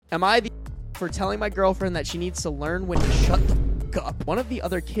Am I the for telling my girlfriend that she needs to learn when to shut the f up? One of the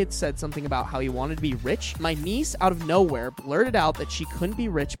other kids said something about how he wanted to be rich. My niece, out of nowhere, blurted out that she couldn't be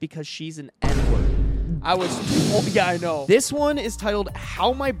rich because she's an N-word. I was, yeah, I know. This one is titled,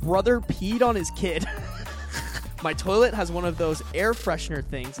 How My Brother Peed on His Kid. My toilet has one of those air freshener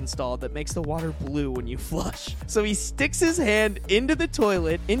things installed that makes the water blue when you flush. So he sticks his hand into the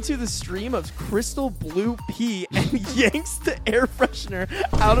toilet, into the stream of crystal blue pee, and yanks the air freshener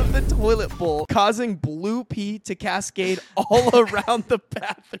out of the toilet bowl, causing blue pee to cascade all around the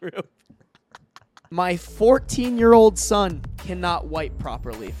bathroom. My 14-year-old son cannot wipe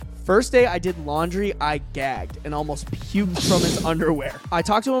properly. First day I did laundry, I gagged and almost puked from his underwear. I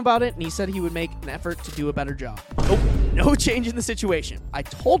talked to him about it, and he said he would make an effort to do a better job. Nope, no change in the situation. I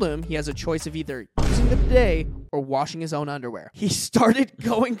told him he has a choice of either using the bidet or washing his own underwear. He started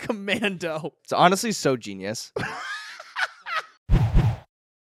going commando. It's honestly so genius.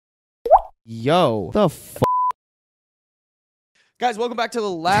 Yo. The f***? Guys, welcome back to The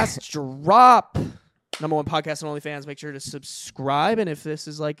Last Drop. Number one podcast on OnlyFans. Make sure to subscribe. And if this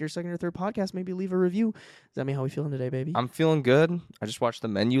is like your second or third podcast, maybe leave a review. Does that mean how we feeling today, baby? I'm feeling good. I just watched The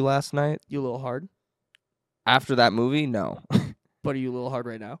Menu last night. You a little hard? After that movie, no. But are you a little hard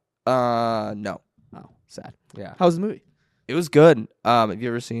right now? No. Oh, sad. Yeah. How's the movie? It was good. Have you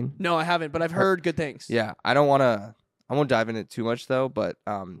ever seen? No, I haven't, but I've heard good things. Yeah. I won't dive in it too much though, but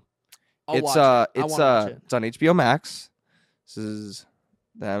I'll it's watch it. it's on HBO Max. This is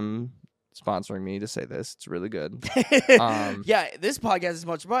them sponsoring me to say this. It's really good. Yeah, this podcast is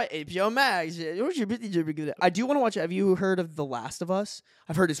much about HBO Max. I do want to watch it. Have you heard of The Last of Us?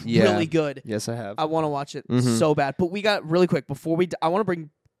 I've heard it's really good. Yes, I have. I want to watch it so bad. But we got really quick before I want to bring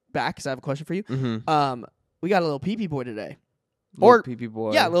back because I have a question for you. We got a little pee-pee boy today. Little pee-pee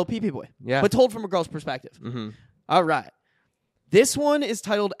boy. Yeah, little pee-pee boy. Yeah. But told from a girl's perspective. All right. This one is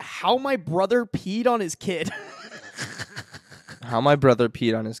titled, How My Brother Peed on His Kid. How my brother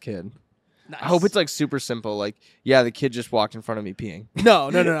peed on his kid. Nice. I hope it's like super simple. Like, yeah, the kid just walked in front of me peeing. No.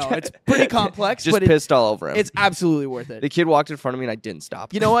 It's pretty complex. Just but pissed all over him. It's absolutely worth it. The kid walked in front of me and I didn't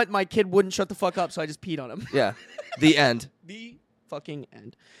stop. You know what? My kid wouldn't shut the fuck up, so I just peed on him. Yeah. The end. The fucking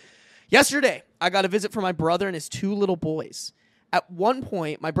end. Yesterday, I got a visit from my brother and his two little boys. At one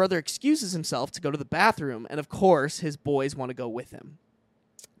point, my brother excuses himself to go to the bathroom, and of course, his boys want to go with him.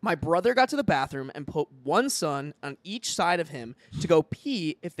 My brother got to the bathroom and put one son on each side of him to go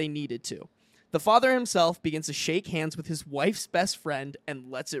pee if they needed to. The father himself begins to shake hands with his wife's best friend and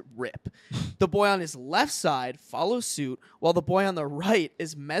lets it rip. The boy on his left side follows suit, while the boy on the right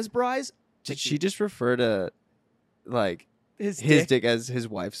is mesmerized. Did she just refer to, like, his dick as his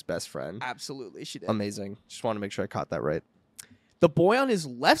wife's best friend? Absolutely, she did. Amazing. Just want to make sure I caught that right. The boy on his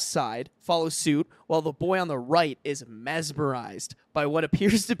left side follows suit, while the boy on the right is mesmerized by what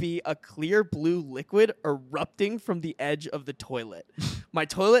appears to be a clear blue liquid erupting from the edge of the toilet. My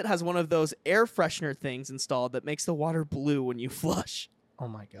toilet has one of those air freshener things installed that makes the water blue when you flush. Oh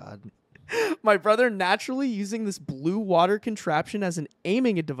my God. My brother naturally using this blue water contraption as an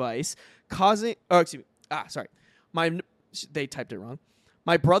aiming device, causing... Oh, excuse me. Sorry. They typed it wrong.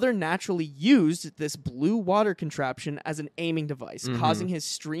 My brother naturally used this blue water contraption as an aiming device, causing his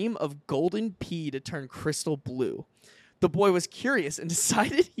stream of golden pee to turn crystal blue. The boy was curious and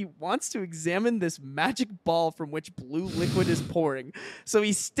decided he wants to examine this magic ball from which blue liquid is pouring. So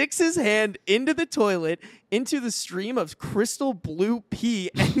he sticks his hand into the toilet, into the stream of crystal blue pee,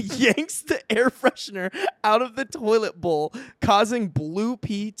 and yanks the air freshener out of the toilet bowl, causing blue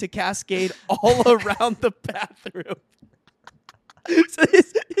pee to cascade all around the bathroom. So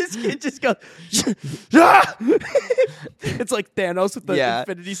his kid just goes, ah! It's like Thanos with the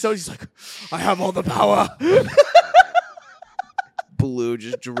Infinity Stone. He's like, I have all the power. Blue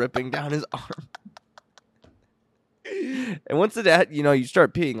just dripping down his arm. And once you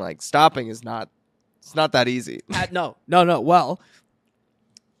start peeing, like stopping it's not that easy. No. Well,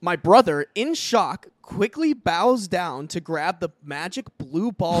 my brother, in shock, quickly bows down to grab the magic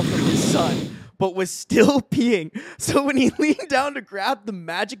blue ball from his son, but was still peeing. So when he leaned down to grab the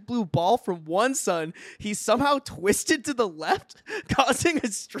magic blue ball from one son, he somehow twisted to the left, causing a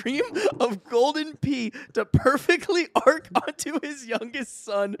stream of golden pee to perfectly arc onto his youngest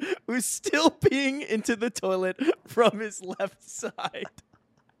son, who's still peeing into the toilet from his left side.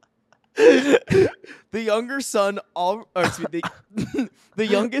 The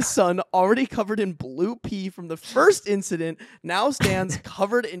youngest son, already covered in blue pee from the first incident, now stands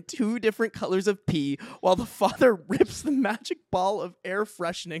covered in two different colors of pee, while the father rips the magic ball of air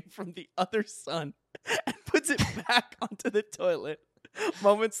freshening from the other son and puts it back onto the toilet.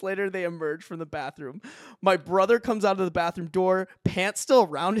 Moments later, they emerge from the bathroom. My brother comes out of the bathroom door, pants still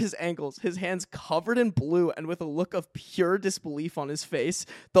around his ankles, his hands covered in blue, and with a look of pure disbelief on his face.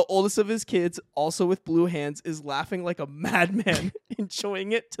 The oldest of his kids, also with blue hands, is laughing like a madman,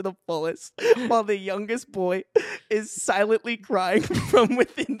 enjoying it to the fullest, while the youngest boy is silently crying from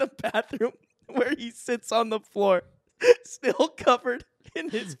within the bathroom, where he sits on the floor, still covered in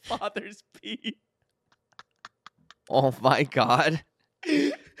his father's pee. Oh my God.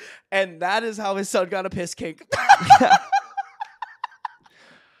 And that is how his son got a piss kink.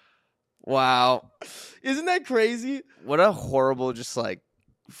 Wow. Isn't that crazy? What a horrible, just like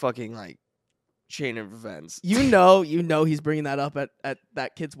fucking like chain of events. You know he's bringing that up at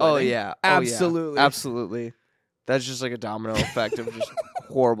that kid's wedding. Oh yeah. Absolutely. Oh, yeah. Absolutely. That's just like a domino effect of just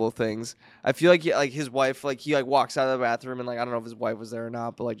horrible things. I feel like his wife, like he like walks out of the bathroom and like I don't know if his wife was there or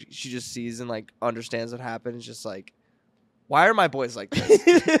not, but like she just sees and like understands what happened. It's just like, why are my boys like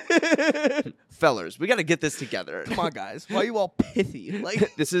this? Fellers, we got to get this together. Come on, guys. Why are you all pithy?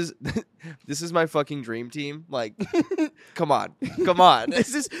 Like this is my fucking dream team. Like, come on.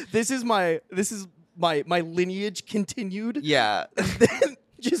 this is my lineage continued. Yeah.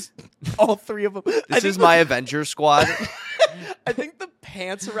 Just all three of them. This is my Avenger squad. I think the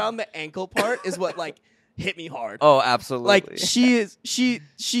pants around the ankle part is what like hit me hard. Oh, absolutely. Like she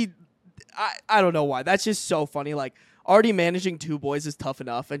I don't know why. That's just so funny. Like already managing two boys is tough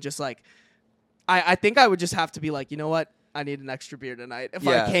enough, and just like I think I would just have to be like, you know what? I need an extra beer tonight. If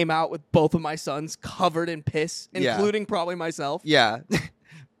I came out with both of my sons covered in piss, including probably myself. Yeah.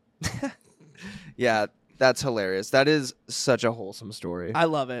 Yeah, that's hilarious. That is such a wholesome story. I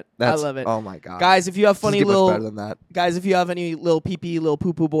love it. I love it. Oh my God. Guys, if you have funny Doesn't get little much better than that. Guys, if you have any little pee-pee, little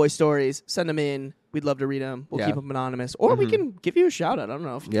poo-poo boy stories, send them in. We'd love to read them. We'll keep them anonymous. Or we can give you a shout out. I don't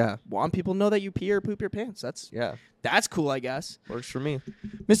know if you want people to know that you pee or poop your pants. That's cool, I guess. Works for me.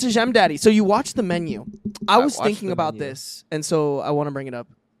 Mr. Gem Daddy, so you watched the menu. I was thinking about this, and so I want to bring it up.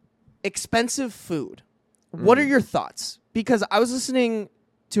 Expensive food. What are your thoughts? Because I was listening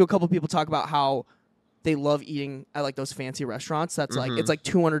to a couple people talk about how they love eating at like those fancy restaurants. That's like it's like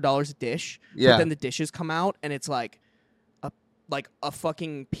 $200 a dish. Yeah. But then the dishes come out and it's like a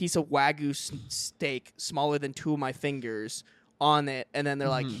fucking piece of Wagyu steak smaller than two of my fingers on it, and then they're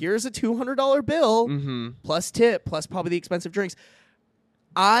like, here's a $200 bill plus tip plus probably the expensive drinks.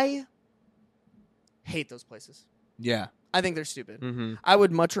 I hate those places. Yeah. I think they're stupid. I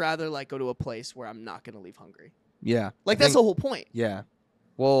would much rather like go to a place where I'm not going to leave hungry. Yeah. Like that's the whole point. Yeah.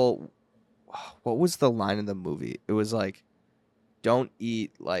 Well, what was the line in the movie? It was like, don't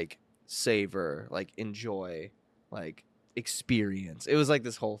eat, like savor, like enjoy, like experience. It was like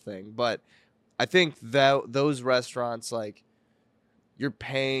this whole thing. But I think that those restaurants, like, you're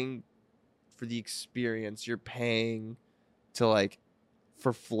paying for the experience. You're paying to like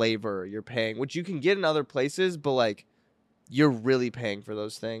for flavor. You're paying, which you can get in other places, but like you're really paying for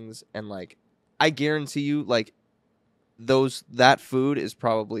those things. And like I guarantee you, like that food is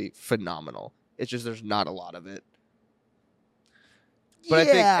probably phenomenal. It's just there's not a lot of it. But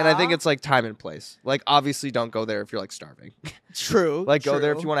I think it's like time and place. Like obviously don't go there if you're like starving. True. Like go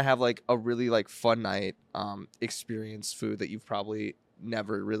there if you want to have like a really like fun night, experience food that you've probably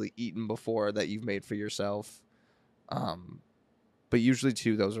never really eaten before that you've made for yourself. But usually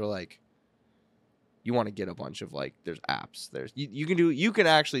too, those are like, you want to get a bunch of like, there's apps. There's you can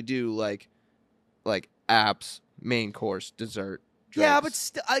actually do like apps, main course, dessert. Drinks. Yeah, but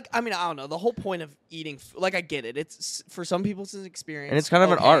still, I mean, I don't know. The whole point of eating, like, I get it. It's for some people, it's an experience, and it's kind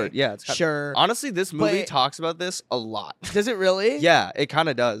of an art. Yeah, it's sure. Honestly, this movie talks about this a lot. Does it really? Yeah, it kind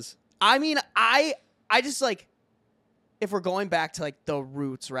of does. I mean, I just like, if we're going back to like the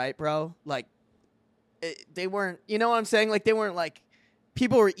roots, right, bro? Like, they weren't. You know what I'm saying? Like, they weren't like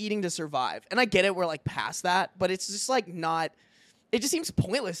people were eating to survive, and I get it. We're like past that, but it's just like not. It just seems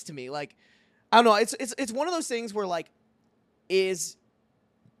pointless to me. Like, I don't know. It's one of those things where like. Is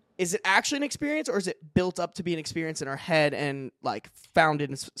it actually an experience, or is it built up to be an experience in our head and like founded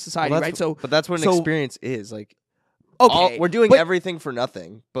in society, right? But that's what an experience is. Like, okay, we're doing everything for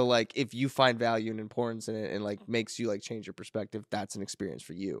nothing. But like, if you find value and importance in it, and like makes you like change your perspective, that's an experience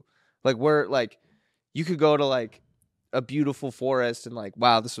for you. Like, you could go to like a beautiful forest and like,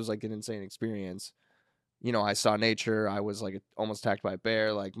 wow, this was like an insane experience. You know, I saw nature. I was like almost attacked by a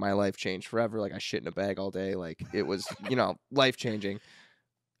bear. Like my life changed forever. Like I shit in a bag all day. Like it was, life changing.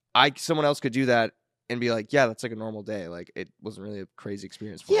 Someone else could do that and be like, yeah, that's like a normal day. Like it wasn't really a crazy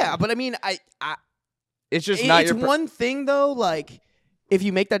experience for me. Yeah, but I mean, it's just not your. It's one thing though. Like if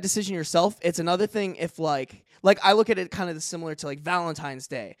you make that decision yourself, it's another thing. If like I look at it kind of similar to like Valentine's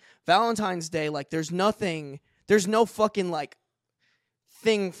Day. Valentine's Day, like there's no fucking like.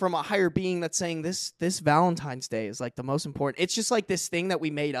 thing from a higher being that's saying this Valentine's Day is like the most important. It's just like this thing that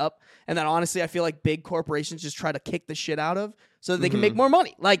we made up, and that honestly I feel like big corporations just try to kick the shit out of so that they can make more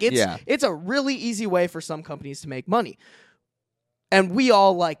money. Like it's a really easy way for some companies to make money. And we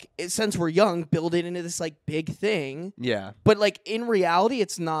all, like, since we're young, build it into this, like, big thing. Yeah. But, like, in reality,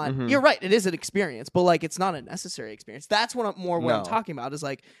 it's not. You're right. It is an experience. But, like, it's not a necessary experience. That's what I'm talking about is,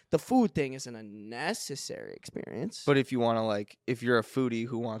 like, the food thing isn't a necessary experience. But if you want to, like, if you're a foodie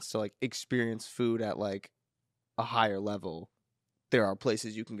who wants to, like, experience food at, like, a higher level, there are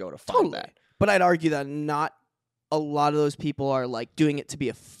places you can go to find that. But I'd argue that not a lot of those people are, like, doing it to be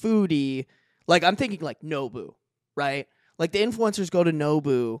a foodie. Like, I'm thinking, like, Nobu, right? Like, the influencers go to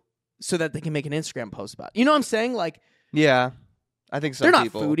Nobu so that they can make an Instagram post about it. You know what I'm saying? Like, yeah, I think some they're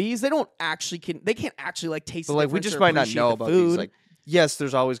people. not foodies. They don't actually they can't actually, like, taste But, the like, we difference just or might not appreciate know the about food. these. Like, yes,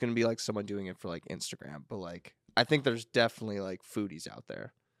 there's always going to be, like, someone doing it for, like, Instagram. But, like, I think there's definitely, like, foodies out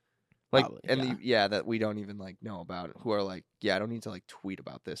there. Like, Probably, that we don't even, like, know about, who are, like, yeah, I don't need to, like, tweet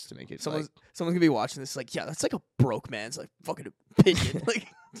about this to make it, Someone's going to be watching this like, yeah, that's like a broke man's, like, fucking opinion. Like,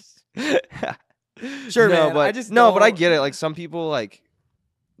 sure, no, man. But, I just no, but I get it. Like, some people, like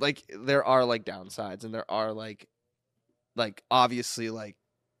there are, like, downsides, and there are, like obviously, like,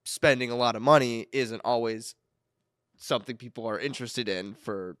 spending a lot of money isn't always something people are interested in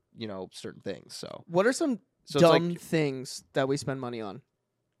for, you know, certain things. So what are some dumb things that we spend money on?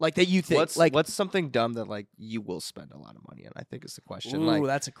 Like, that you think, what's something dumb that, like, you will spend a lot of money on, I think is the question. Ooh, like,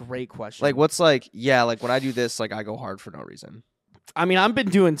 that's a great question. like, what's, like, yeah, like, when I do this, like, I go hard for no reason. I mean, I've been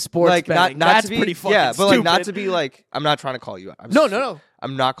doing sports like, betting. not That's to be, pretty fucking yeah, but, like, stupid. not to be, like, I'm not trying to call you out. No.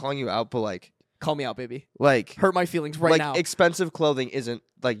 I'm not calling you out, but, like, Call me out, baby. like, Hurt my feelings right like, now. expensive clothing isn't,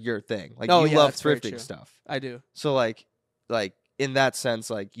 like, your thing. Like, Oh, you yeah, love that's very thrifting true. stuff. I do. So, like, in that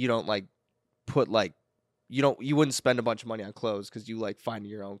sense, like, you don't, like, put, like, you wouldn't spend a bunch of money on clothes because you, like, find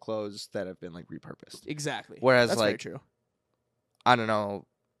your own clothes that have been, like, repurposed. Exactly. Whereas, that's like, very true. I don't know.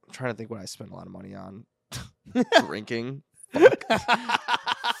 I'm trying to think what I spend a lot of money on. Drinking.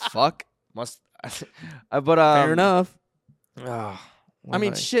 Fuck. Must. But Fair enough. What I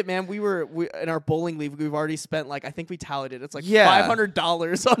mean, did shit, man. We in our bowling league. We've already spent, like, I think we tallied it. It's like Yeah.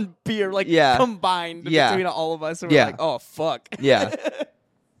 $500 on beer, like, Yeah. combined between all of us. And Yeah. we're like, oh fuck. Yeah.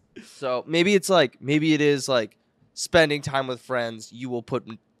 So maybe it is like spending time with friends. You will put,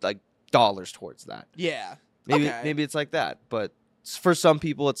 like, dollars towards that. Yeah. Maybe it's like that. But for some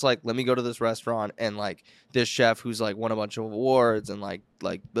people, it's like, let me go to this restaurant and, like, this chef who's, like, won a bunch of awards and like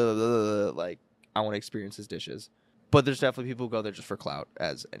blah, blah, blah, like, I want to experience his dishes. But there's definitely people who go there just for clout,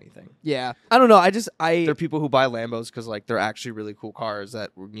 as anything. Yeah. I don't know. There are people who buy Lambos because, like, they're actually really cool cars that,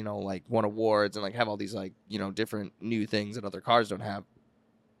 you know, like, won awards and, like, have all these, like, you know, different new things that other cars don't have.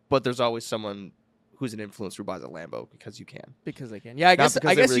 But there's always someone who's an influencer who buys a Lambo because you can. Because they can. Yeah, I guess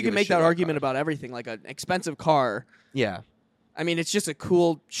really you give can a make shit that about argument cars. about everything. Like, an expensive car. Yeah. I mean, it's just a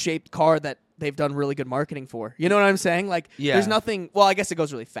cool shaped car that they've done really good marketing for. You know what I'm saying? Like, Yeah. there's nothing. Well, I guess it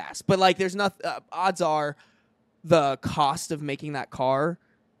goes really fast, but, like, there's not. Odds are, the cost of making that car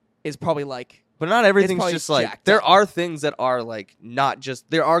is probably, like. But not everything's probably just, like, jacked there up. are things that are, like, not just,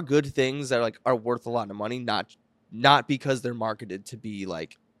 there are good things that are, like, are worth a lot of money, not because they're marketed to be,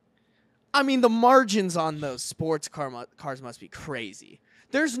 like. I mean, the margins on those sports cars must be crazy.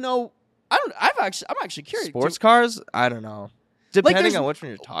 There's no. I'm actually curious. Sports cars? I don't know. Depending there's- on which one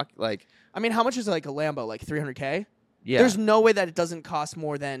you're talking, like, I mean, how much is, like, a Lambo? Like $300K? yeah. There's no way that it doesn't cost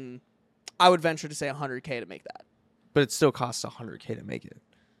more than, I would venture to say, $100K to make that. But it still costs $100K to make it.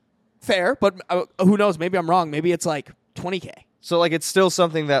 Fair, but who knows? Maybe I'm wrong. Maybe it's like $20K. So, like, it's still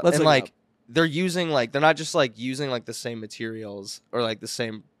something that, Let's and, look it like, up. they're using, like, they're not just, like, using, like, the same materials or, like, the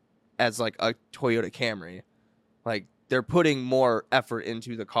same as, like, a Toyota Camry. Like, they're putting more effort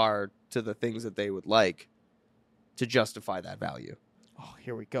into the car to the things that they would like to justify that value. Oh,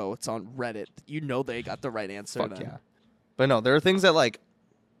 here we go. It's on Reddit. You know they got the right answer. Fuck then. yeah. But no, there are things that, like,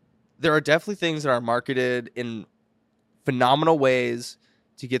 there are definitely things that are marketed in phenomenal ways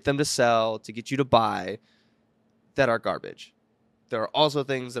to get them to sell, to get you to buy, that are garbage. There are also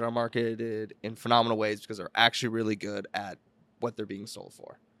things that are marketed in phenomenal ways because they're actually really good at what they're being sold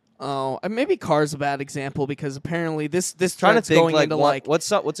for. Oh, and maybe car's a bad example because apparently this Trying to thread's think, going like, into like what's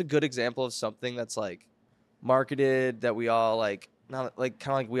a good example of something that's, like, marketed that we all, like, not, like,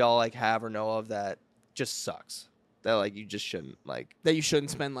 kind of like we all, like, have or know of that just sucks. That, like, you just shouldn't, like. that you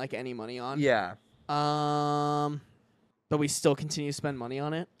shouldn't spend like any money on. Yeah. But we still continue to spend money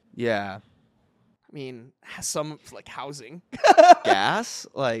on it. Yeah. I mean, some like housing. Gas,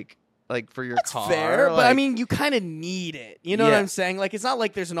 like for your That's car. fair, but I like, mean, you kind of need it. You know what Yeah. I'm saying? Like, it's not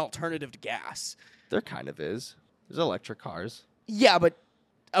like there's an alternative to gas. there kind of is. There's electric cars. Yeah, but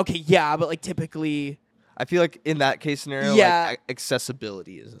Okay, yeah, but like typically I feel like in that case scenario, Yeah. like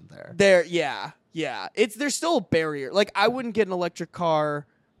accessibility isn't there. there's still a barrier. Like I wouldn't get an electric car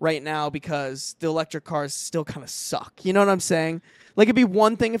right now because the electric cars still kind of suck. You know what I'm saying? Like it'd be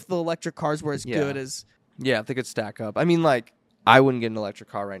one thing if the electric cars were as Yeah. good as Yeah, if they could stack up. I mean, like, I wouldn't get an electric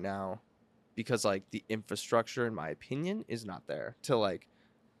car right now because, like, the infrastructure, in my opinion, is not there to like,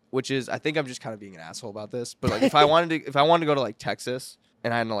 which is, I think I'm just kind of being an asshole about this, but like, if I wanted to go to like Texas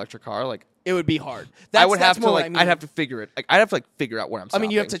and I had an electric car, like, it would be hard. I would That's have to more what like, I mean. I'd have to figure it. Like, I'd have to like figure out where I'm I stopping.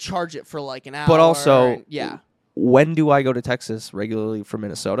 mean, you have to charge it for like an hour. But also, and- yeah, when do I go to Texas regularly from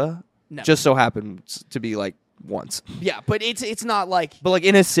Minnesota? no. Just so happens to be like once. yeah, but it's not like. But like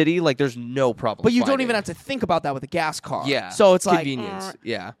in a city, like there's no problem. But you don't finding. even have to think about that with a gas car. Yeah. So it's like convenience.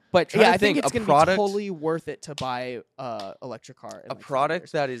 Yeah. But Trying yeah, to I think think, it's a going to product- be totally worth it to buy electric car. In A like 5 product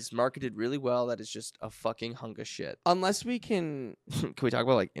years. that is marketed really well that is just a fucking hunk of shit. Unless we can. Can we talk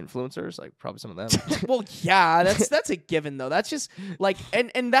about like influencers? Like probably some of them. Well, yeah, that's a given though. That's just like,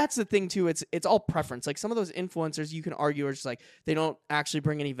 and that's the thing too. It's all preference. Like some of those influencers, you can argue are just like they don't actually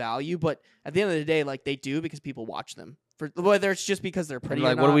bring any value, but at the end of the day, like they do because people watch them. For whether it's just because they're And, pretty.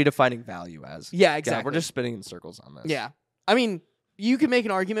 like, or what are not. we defining value as? Yeah, Yeah, exactly. we're just spinning in circles on this. Yeah, I mean, you can make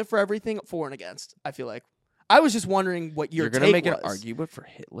an argument for everything for and against. I feel like. I was just wondering what your You're gonna take make an was. argument for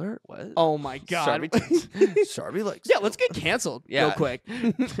Hitler? What? Oh my god. Sarby likes. Yeah, let's get canceled real Yeah. quick.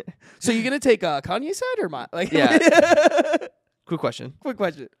 So you gonna take Kanye's side or mine? Like, Yeah. Quick question. Quick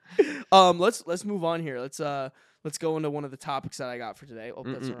question. Let's move on here. Let's go into one of the topics that I got for today. Oh,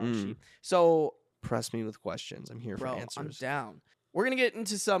 that's the wrong sheet. So, Press me with questions. I'm here bro, for I'm answers. down. We're gonna get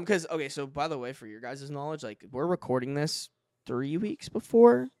into some because okay. So by the way, for your guys' knowledge, like we're recording this 3 weeks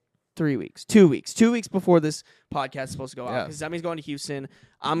before. 3 weeks, 2 weeks, 2 weeks before this podcast is supposed to go out. Yeah. Because Zemi's going to Houston.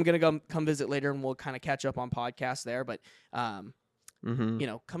 I'm gonna come visit later, and we'll kind of catch up on podcasts there. But Mm-hmm. you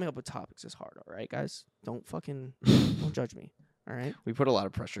know, coming up with topics is hard. All right, guys, don't don't judge me. All right, We put a lot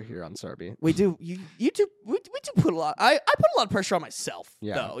of pressure here on Sarby. we do. You do. We do put a lot. I put a lot of pressure on myself.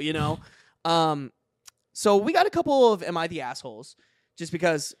 Yeah. Though you know, so we got a couple of Am I the Assholes? Just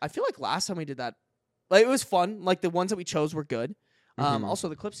because I feel like last time we did that, like it was fun. Like the ones that we chose were good. Mhm. Also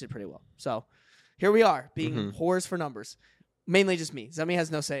the clips did pretty well. So here we are being Mhm. whores for numbers. Mainly just me. Zemi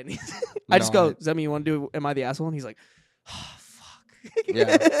has no say in these. I just go, Zemi, you want to do Am I the Asshole? And he's like, oh, fuck.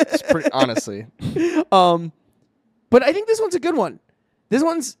 Yeah, it's pretty honestly. But I think this one's a good one. This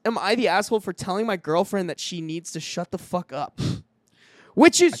one's Am I the Asshole for telling my girlfriend that she needs to shut the fuck up?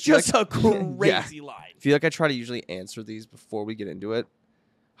 Which is feel just like- a crazy line. I feel like I try to usually answer these before we get into it.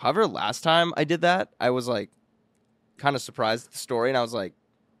 However, last time I did that, I was like kind of surprised at the story, and I was like,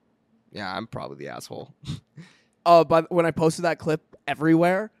 yeah, I'm probably the asshole. But when I posted that clip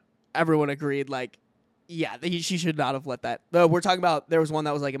everywhere, everyone agreed. Like, yeah, she should not have let that. We're talking about. There was one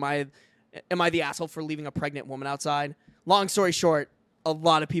that was like, "Am I the asshole for leaving a pregnant woman outside?" Long story short, a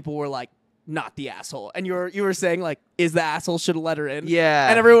lot of people were like, "Not the asshole," and you were saying like, "Is the asshole should have let her in?" Yeah.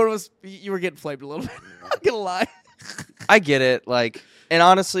 and everyone was. You were getting flamed a little bit. Not gonna lie. I get it. Like, and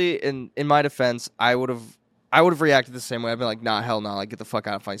honestly, in my defense, I would have reacted the same way. I'd been like, nah, hell no, like get the fuck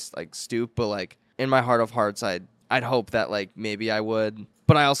out of my like stoop. But like in my heart of hearts, I'd hope that like maybe I would.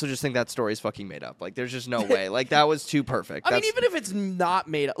 But I also just think that story is fucking made up. Like there's just no way. Like that was too perfect. I mean, even if it's not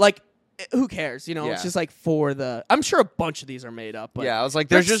made up, like, who cares? You know, it's Yeah. just like for the. I'm sure a bunch of these are made up, but yeah, I was like,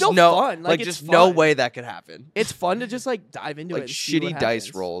 But there's it's just still no fun. Like, like it's just no fun. way that could happen. it's fun to just like dive into it. Like And see what shitty dice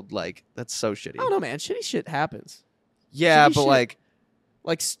happens. rolled. Like that's so shitty. I don't know, man. Shitty shit happens. Yeah, Shitty but shit.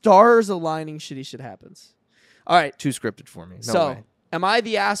 like Stars aligning, shitty shit happens. All right. too scripted for me. No so, way. am I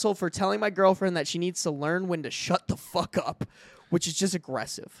the asshole for telling my girlfriend that she needs to learn when to shut the fuck up, which is just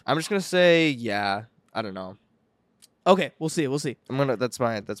aggressive? I'm just gonna say yeah. I don't know. Okay, we'll see. We'll see. That's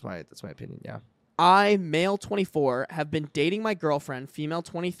my opinion. Yeah. I, male 24, have been dating my girlfriend, female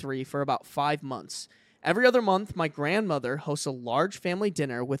 23, for about 5 months. Every other month, my grandmother hosts a large family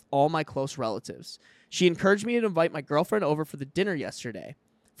dinner with all my close relatives. She encouraged me to invite my girlfriend over for the dinner yesterday.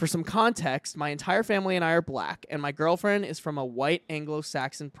 For some context, my entire family and I are black, and my girlfriend is from a white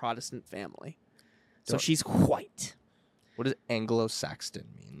Anglo-Saxon Protestant family. So Don't- she's white. What does Anglo-Saxon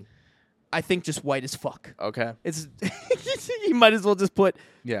mean? I think just white as fuck. Okay. It's you might as well just put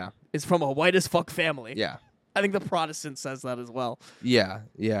Yeah. it's from a white as fuck family. Yeah. I think the Protestant says that as well. Yeah.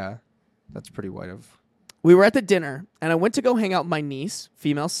 Yeah. That's pretty white of. We were at the dinner, and I went to go hang out with my niece,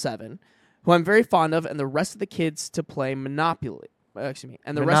 female 7, who I'm very fond of, and the rest of the kids to play Monopoly. Excuse me.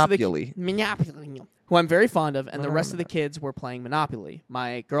 And the rest of the Monopoly. Who I'm very fond of, and the rest of the kids were playing Monopoly.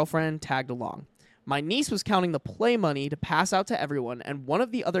 My girlfriend tagged along. My niece was counting the play money to pass out to everyone, and one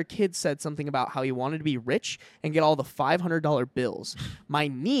of the other kids said something about how he wanted to be rich and get all the $500 bills. My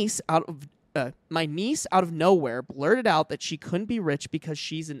niece, out of nowhere, blurted out that she couldn't be rich because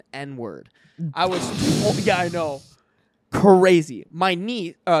she's an N-word. I was, yeah, I know, crazy. My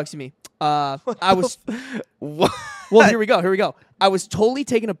niece, excuse me, I was. What? Well, here we go. I was totally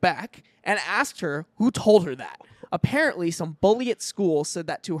taken aback and asked her who told her that. Apparently, some bully at school said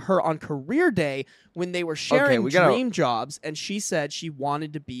that to her on career day when they were sharing dream jobs, and she said she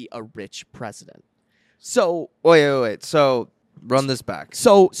wanted to be a rich president. So wait. So run this back.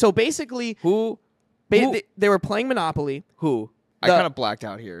 So basically, Who? They were playing Monopoly. Who? I kind of blacked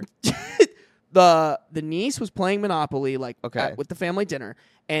out here. The niece was playing Monopoly Okay. with the family dinner,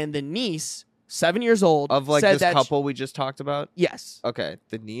 and the niece, 7 years old, Of like said this that couple we just talked about? yes. Okay.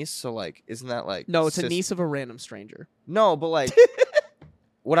 The niece? So like, isn't that like... No, it's a niece of a random stranger. No, but like...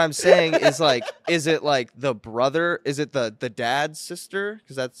 What I'm saying is like, is it like the brother? Is it the dad's sister?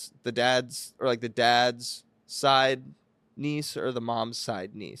 Because that's the dad's, or like the dad's side niece or the mom's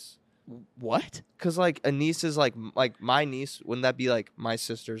side niece? What? Because like a niece is like my niece. Wouldn't that be like my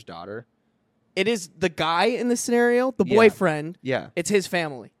sister's daughter? It is the guy in the scenario, the Yeah. boyfriend. Yeah. It's his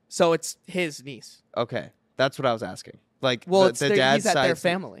family, so it's his niece. Okay. That's what I was asking. Like Well, the dad's he's at side. their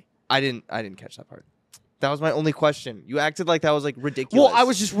family. I didn't catch that part. That was my only question. You acted like that was like ridiculous. Well, I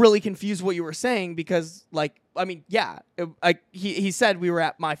was just really confused what you were saying because, like, I mean, yeah, he said we were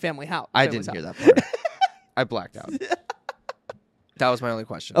at my family house. I didn't hear that part. I blacked out. That was my only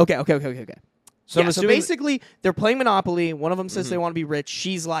question. Okay. So, I'm so assuming basically, they're playing Monopoly. One of them says they want to be rich.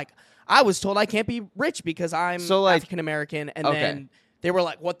 She's like, I was told I can't be rich because I'm African American. And then they were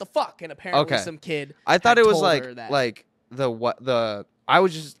like, what the fuck? And apparently some kid I thought had it was told like her that.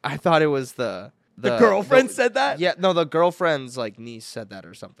 I thought it was the girlfriend said that? Yeah, no, the girlfriend's like niece said that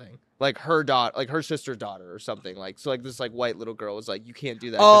or something. Like her daughter, like her sister's daughter or something. Like so, like this like white little girl was like, you can't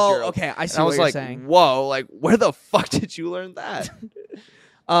do that. Oh, okay, I see and what I was you're like, saying. whoa, like where the fuck did you learn that?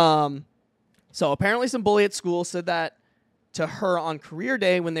 So apparently some bully at school said that to her on career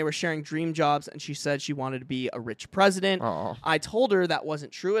day when they were sharing dream jobs, and she said she wanted to be a rich president. Oh, I told her that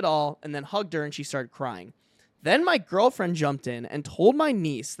wasn't true at all, and then hugged her, and she started crying. Then my girlfriend jumped in and told my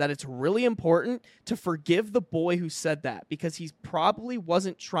niece that it's really important to forgive the boy who said that because he probably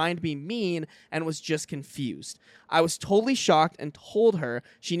wasn't trying to be mean and was just confused. I was totally shocked and told her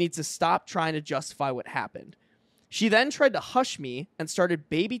she needs to stop trying to justify what happened. She then tried to hush me and started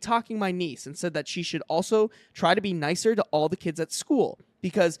baby talking my niece and said that she should also try to be nicer to all the kids at school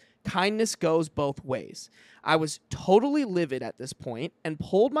because kindness goes both ways. I was totally livid at this point and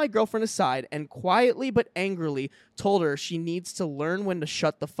pulled my girlfriend aside and quietly but angrily told her she needs to learn when to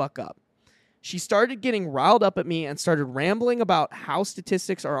shut the fuck up. She started getting riled up at me and started rambling about how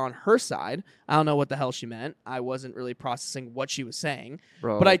statistics are on her side. I don't know what the hell she meant. I wasn't really processing what she was saying.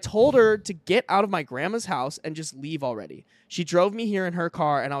 bro. But I told her to get out of my grandma's house and just leave already. She drove me here in her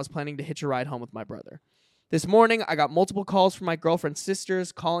car, and I was planning to hitch a ride home with my brother. This morning, I got multiple calls from my girlfriend's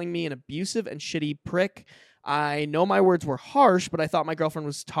sisters calling me an abusive and shitty prick. I know my words were harsh, but I thought my girlfriend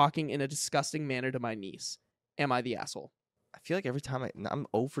was talking in a disgusting manner to my niece. Am I the asshole? I feel like every time I'm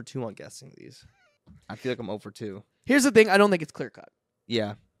 0 for 2 on guessing these. I feel like I'm 0 for 2. Here's the thing. I don't think it's clear cut.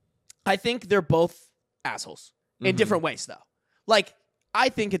 Yeah. I think they're both assholes in different ways, though. Like, I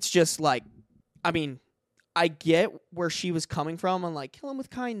think it's just like, I mean, I get where she was coming from on like, kill him with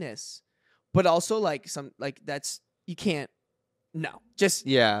kindness. But also, like, you can't, no. Just,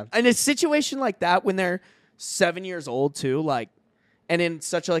 Yeah. in a situation like that, when they're 7 years old, too, like, and in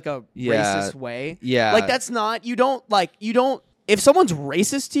such like a racist way. Yeah. Like, that's not, you don't, if someone's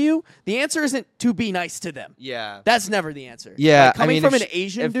racist to you, the answer isn't to be nice to them. Yeah. That's never the answer. Yeah. Like, coming I mean, from if an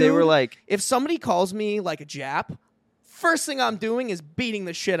Asian if dude, they were like, if somebody calls me like a Jap, first thing I'm doing is beating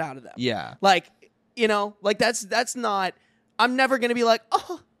the shit out of them. yeah. Like, you know, like that's not, I'm never going to be like,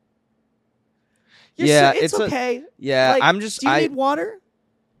 oh, it's okay. Yeah. Like, I'm just, do you need water?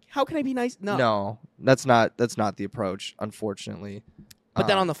 How can I be nice? No. That's not the approach, unfortunately. But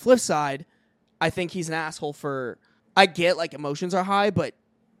then on the flip side, I think he's an asshole for, I get like emotions are high, but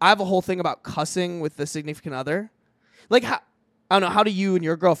I have a whole thing about cussing with the significant other. Like, I don't know, how do you and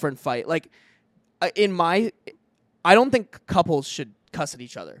your girlfriend fight? Like, I don't think couples should cuss at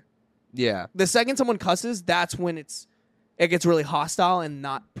each other. Yeah. The second someone cusses, that's when it gets really hostile and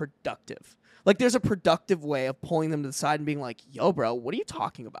not productive. Like, there's a productive way of pulling them to the side and being like, yo, bro, what are you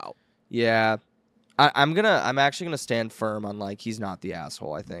talking about? Yeah. I'm actually gonna stand firm on like he's not the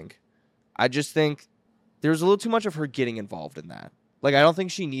asshole. I think. I just think there's a little too much of her getting involved in that. Like, I don't think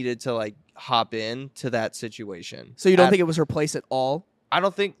she needed to like hop in to that situation. So you don't think it was her place at all? I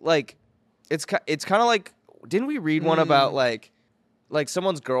don't think like it's kind of like, didn't we read one about like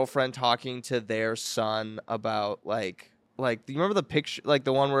someone's girlfriend talking to their son about like do you remember the picture, like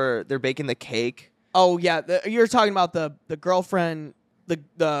the one where they're baking the cake? Oh yeah, you're talking about the girlfriend,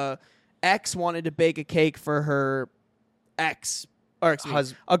 the ex wanted to bake a cake for her ex, or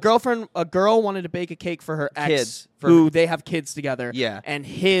excuse me, a girl wanted to bake a cake for her ex, they have kids together. Yeah, and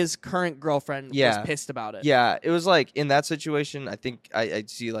his current girlfriend was pissed about it. Yeah, it was like in that situation, I think I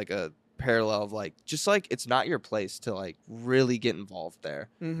see like a parallel of like just like it's not your place to like really get involved there.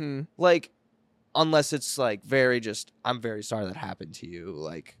 Mm-hmm. Like unless it's like very just, I'm very sorry that happened to you.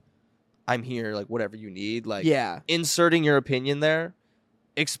 Like I'm here, like whatever you need. Like inserting your opinion there,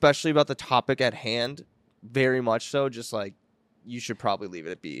 especially about the topic at hand, very much so. Just like you should probably leave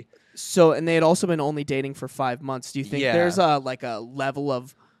it be. So, and they had also been only dating for 5 months. Do you think there's a level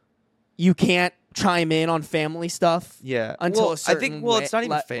of you can't chime in on family stuff? Yeah, until a certain. I think it's not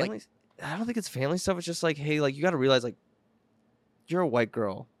even family. I don't think it's family stuff. It's just like, hey, like you got to realize like you're a white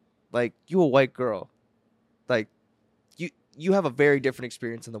girl, like you a white girl, like you have a very different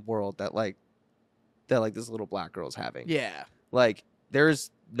experience in the world that this little black girl's having. Yeah, like there's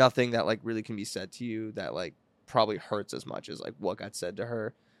nothing that like really can be said to you that like probably hurts as much as like what got said to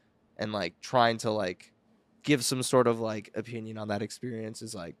her, and like trying to like give some sort of like opinion on that experience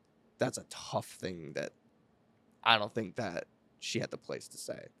is like, that's a tough thing that I don't think that she had the place to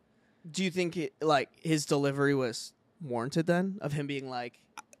say. Do you think his delivery was warranted then, of him being like,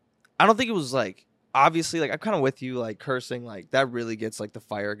 I don't think it was like, obviously like I'm kind of with you, like cursing, like that really gets like the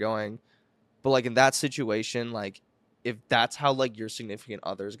fire going, but like in that situation, like if that's how like your significant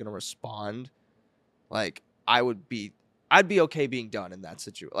other is going to respond, like I'd be okay being done in that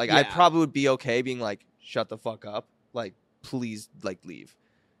situation. Like I probably would be okay being like, shut the fuck up, like please like leave,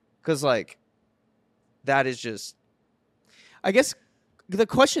 because like that is just, I guess the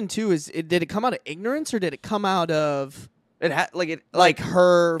question too is, did it come out of ignorance or did it come out of it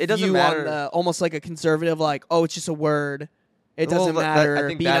her it doesn't view matter. on almost like a conservative, like, oh, it's just a word, it doesn't matter, I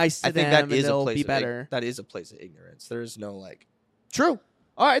think be nice to them and they'll be better. That is a place of ignorance. There's no like, true.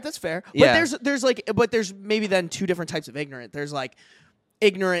 All right, that's fair. Yeah. But there's maybe then two different types of ignorant. There's like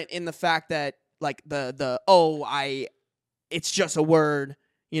ignorant in the fact that like it's just a word,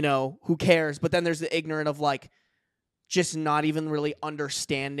 who cares? But then there's the ignorant of like just not even really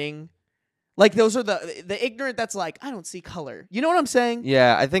understanding. Like those are the ignorant that's like, I don't see color. You know what I'm saying?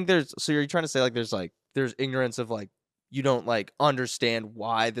 Yeah, I think so you're trying to say like there's ignorance of like you don't like understand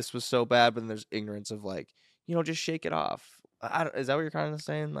why this was so bad, but then there's ignorance of like, just shake it off. Is that what you're kind of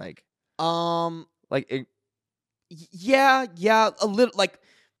saying? Like, yeah, a little. Like,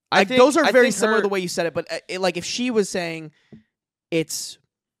 I think those are very similar to the way you said it. But like, if she's saying it's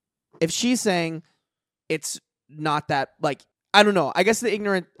not that, like, I don't know. I guess the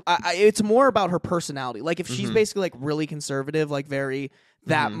ignorant. It's more about her personality. Like, if she's basically like really conservative, like very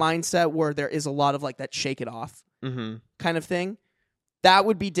that mindset where there is a lot of like that shake it off kind of thing, that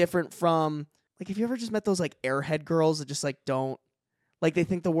would be different from. Like, have you ever just met those, like, airhead girls that just, like, don't... Like, they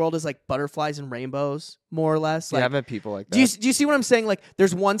think the world is, like, butterflies and rainbows, more or less? Like, yeah, I've met people like that. Do you see what I'm saying? Like,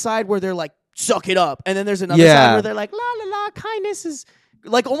 there's one side where they're, like, suck it up. And then there's another side where they're, like, la, la, la, kindness is...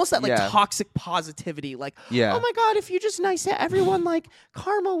 Like, almost that, like, toxic positivity. Like, oh, my God, if you're just nice to everyone, like,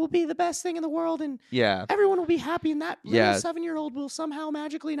 karma will be the best thing in the world. And everyone will be happy. And that little 7-year-old will somehow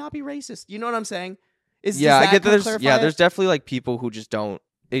magically not be racist. You know what I'm saying? I get that. There's definitely, like, people who just don't...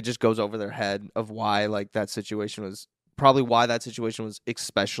 It just goes over their head of why, like, that situation was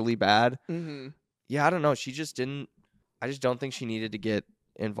especially bad. Mm-hmm. Yeah, I don't know. She just didn't. I just don't think she needed to get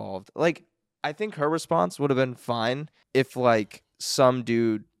involved. Like, I think her response would have been fine if, like, some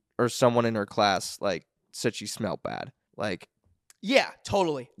dude or someone in her class, like, said she smelled bad. Like, yeah,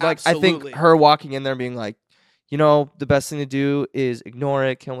 totally. Like, absolutely. I think her walking in there and being like, the best thing to do is ignore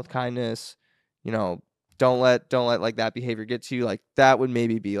it, kill him with kindness, Don't let like that behavior get to you. Like that would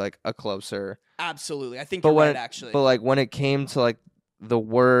maybe be like a closer. Absolutely, I think you're right. Actually, but like when it came to like the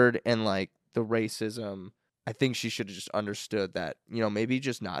word and like the racism, I think she should have just understood that maybe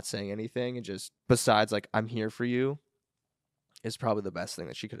just not saying anything and just besides like I'm here for you is probably the best thing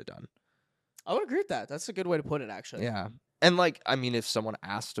that she could have done. I would agree with that. That's a good way to put it, actually. Yeah, and like I mean, if someone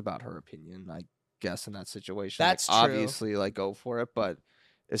asked about her opinion, I guess in that situation, that's like, true. Obviously, like go for it, but.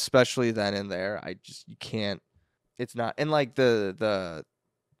 Especially then and there, you can't. It's not, and like the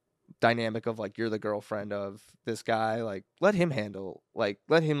dynamic of like you're the girlfriend of this guy, like let him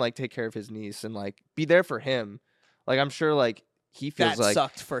take care of his niece and like be there for him. Like I'm sure like he feels that like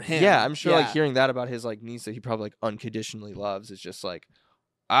sucked for him. Yeah, I'm sure like hearing that about his like niece that he probably like unconditionally loves is just like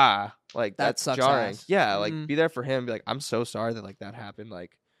like that's sucks jarring. ass. Yeah, like be there for him. Be like I'm so sorry that like that happened.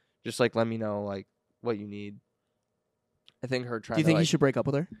 Like Just like let me know like what you need. I think her trying Do you to think like, you should break up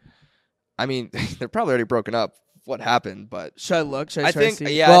with her? I mean, they're probably already broken up. What happened? But Should I look? Should I I try think- to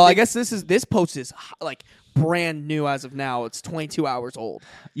see? yeah, Well, I I think- guess this post is like brand new as of now. It's 22 hours old.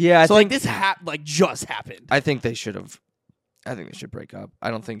 yeah, So like this just happened. I think they should have. I think they should break up. I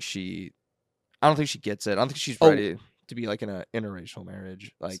don't think she gets it. I don't think she's Oh. ready to be like in a interracial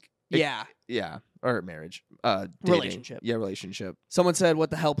marriage. Like Yeah. yeah, or marriage, dating. Relationship. Yeah, relationship. Someone said, "What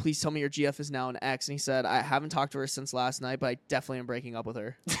the hell? Please tell me your GF is now an ex." And he said, "I haven't talked to her since last night, but I definitely am breaking up with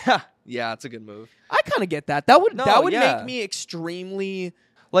her." Yeah, it's a good move. I kind of get that. That would No, yeah. make me extremely.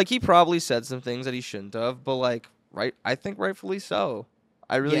 Like he probably said some things that he shouldn't have, but like I think rightfully so.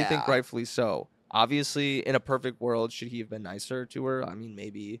 I really think Yeah. rightfully so. Obviously, in a perfect world, should he have been nicer to her? I mean,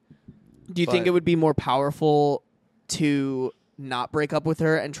 maybe. Do you think But- it would be more powerful to not break up with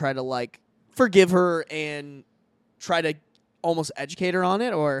her and try to like forgive her and try to almost educate her on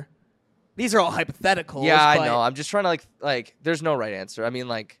it, or these are all hypotheticals? Yeah, I but know. I'm just trying to like. There's no right answer. I mean,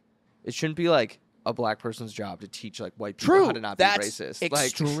 like, it shouldn't be like a black person's job to teach like white people True. how to not That's be racist.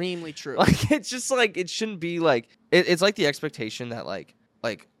 extremely true. Like it's just like it shouldn't be like it's like the expectation that like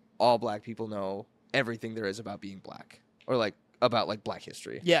all black people know everything there is about being black or like about like black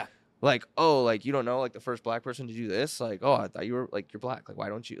history. Yeah. Like, oh, like you don't know like the first black person to do this? Like, oh, I thought you were like you're black. Like, why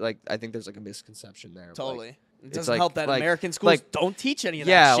don't you like I think there's like a misconception there. Totally. Like, It it's doesn't like- help that like- American schools like- don't teach any of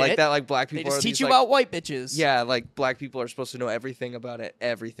yeah, that shit. like that like black They people just are teach these, you like, about white bitches. yeah, like black people are supposed to know everything about it,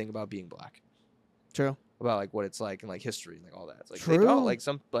 everything about being black. True. About like what it's like and like history and like all that. It's like True. they don't like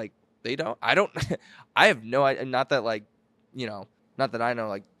some like they don't. I don't. I have no idea. Not that like not that I know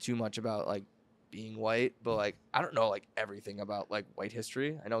like too much about like being white, but like I don't know like everything about like white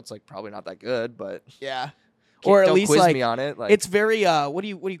history. I know it's like probably not that good, but Yeah. Or at don't least quiz like me on it. Like it's very what do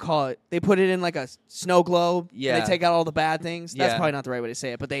you call it? They put it in like a snow globe. And Yeah. they take out all the bad things. That's Yeah. probably not the right way to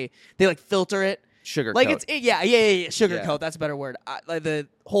say it, but they like filter it. sugar. Like coat. yeah. Sugarcoat. Yeah. That's a better word. Like the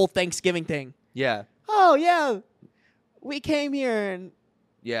whole Thanksgiving thing. yeah, Oh yeah, we came here and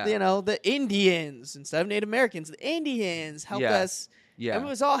yeah, the Indians instead of Native Americans, the Indians helped Yeah. us. yeah. And it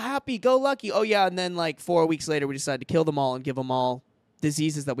was all happy go lucky. Oh yeah, and then like 4 weeks later, we decided to kill them all and give them all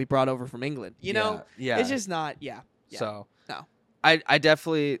diseases that we brought over from England. You know, yeah. it's just not. Yeah. So No. I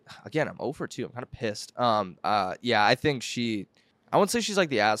definitely again I'm over too. I'm kind of pissed. Yeah, I think I wouldn't say she's like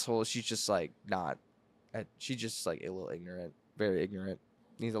the asshole. She's just like not. She's just like a little ignorant, very ignorant.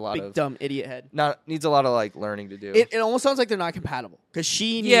 Needs a lot Big of dumb idiot head. needs a lot of like learning to do. It almost sounds like they're not compatible because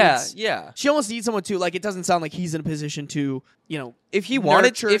she needs. yeah. She almost needs someone to like. It doesn't sound like he's in a position to If he wanted,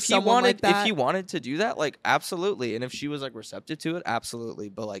 nurture if he someone wanted, like that. if he wanted to do that, like absolutely, and if she was like receptive to it, absolutely.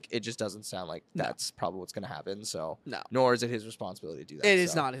 But like, it just doesn't sound like No. that's probably what's gonna happen. So No. nor is it his responsibility to do that. It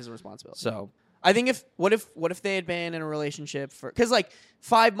is so. not his responsibility. So I think what if they had been in a relationship for because like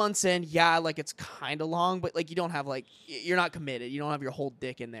 5 months in, yeah, like it's kind of long, but like you don't have like you're not committed. You don't have your whole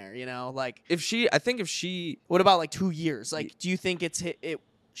dick in there. Like I think if she, what about like 2 years? Like, do you think it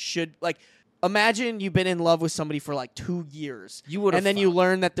should like imagine you've been in love with somebody for like 2 years, you would, and then you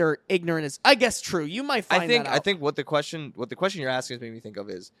learn that they're ignorant is I guess true. You might find that out. I think what the question you're asking is making me think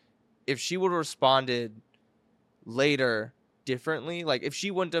of is if she would have responded later differently, like if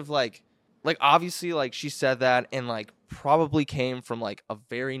she wouldn't have like obviously like she said that and like probably came from like a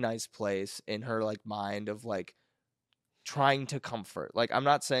very nice place in her like mind of like trying to comfort. Like I'm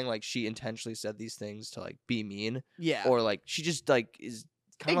not saying like she intentionally said these things to like be mean yeah. or like she just like is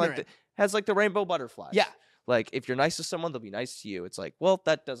kind of like Ignorant. has like the rainbow butterflies. Yeah. Like if you're nice to someone, they'll be nice to you. It's like, well,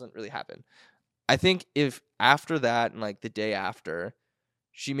 that doesn't really happen. I think if after that and like the day after,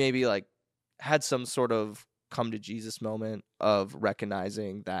 she maybe like had some sort of come to Jesus moment of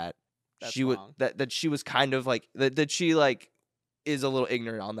recognizing that That's she would wrong. that she was kind of like that she like is a little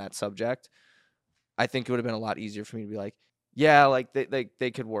ignorant on that subject. I think it would have been a lot easier for me to be like, yeah, like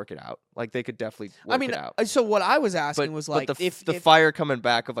they could work it out. Like they could definitely work it out. So what I was asking But was like but if the fire coming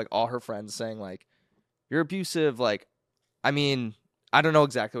back of like all her friends saying like you're abusive, like I mean, I don't know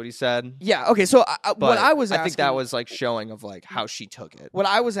exactly what he said. yeah, okay, so But what I was asking I think that was like showing of like how she took it. what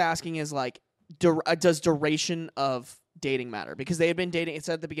I was asking is like does duration of dating matter? Because they had been dating, it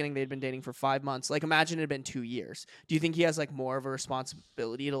said at the beginning they had been dating for 5 months. Like imagine it had been 2 years. Do you think he has like more of a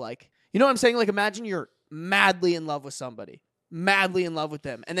responsibility to like, you know what I'm saying? Like imagine you're madly in love with somebody, madly in love with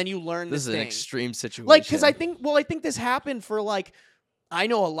them, and then you learn This this is an thing. extreme situation. Like, because I think this happened for like, I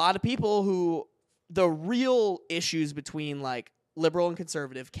know a lot of people who the real issues between like liberal and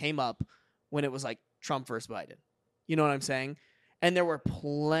conservative came up when it was like Trump versus Biden. You know what I'm saying? And there were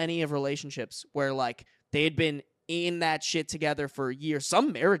plenty of relationships where like they had been in that shit together for years,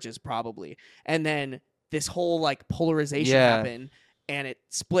 some marriages probably, and then this whole like polarization Yeah. happened. and it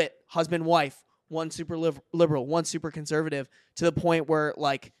split husband, wife, one super liberal, one super conservative, to the point where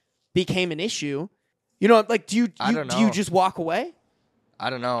like became an issue. You know, like do you just walk away? I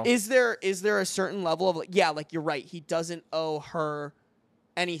don't know. Is there a certain level of like, yeah, like you're right, he doesn't owe her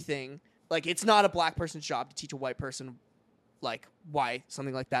anything. Like it's not a black person's job to teach a white person like why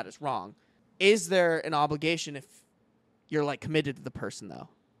something like that is wrong. Is there an obligation if you're like committed to the person though?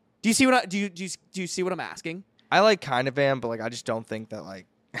 Do you see what do you see what I'm asking? I like kind of am, but like I just don't think that like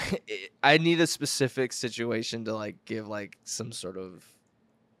I need a specific situation to like give like some sort of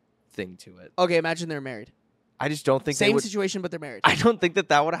thing to it. Okay, imagine they're married. I just don't think Same situation, but they're married. I don't think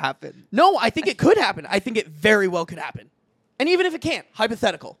that would happen. No, I think it could happen. I think it very well could happen. And even if it can't,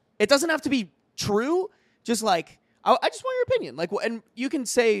 hypothetical. It doesn't have to be true. Just like I just want your opinion. Like, and you can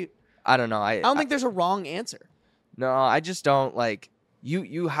say I don't know. I don't think there's a wrong answer. No, I just don't like.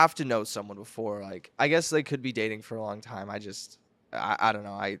 You have to know someone before. Like, I guess they could be dating for a long time. I don't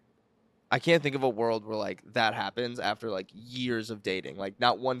know. I can't think of a world where like that happens after like years of dating. Like,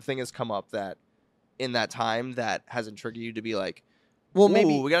 not one thing has come up that in that time that hasn't triggered you to be like, well,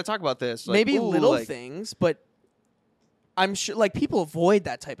 maybe we got to talk about this. Like, maybe little things, but I'm sure like people avoid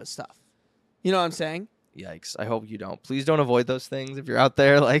that type of stuff. You know what I'm saying? Yikes! I hope you don't. Please don't avoid those things if you're out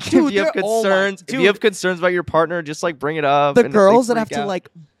there. Like, dude, if you have concerns, if you have concerns about your partner, just like bring it up. The girls that have to like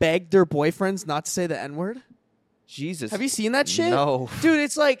beg their boyfriends not to say the N-word. Jesus, have you seen that shit? No, dude.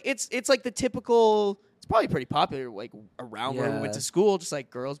 It's like it's like the typical. It's probably pretty popular like around where we went to school. Just like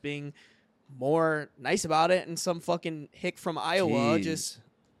girls being more nice about it, and some fucking hick from Iowa just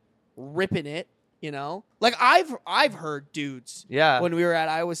ripping it. You know, like I've heard dudes. Yeah. When we were at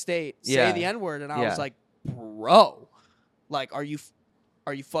Iowa State, say the N-word, and I was like, bro, like, are you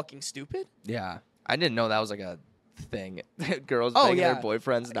fucking stupid? Yeah, I didn't know that was like a thing. Girls begging their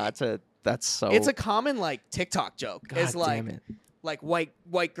boyfriends not to. That's so. It's a common like TikTok joke. God it's like, damn it. like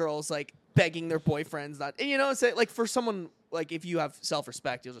white girls like begging their boyfriends not. And you know, say like for someone like if you have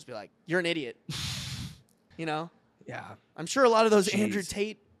self-respect, you'll just be like, you're an idiot. You know? Yeah. I'm sure a lot of those Andrew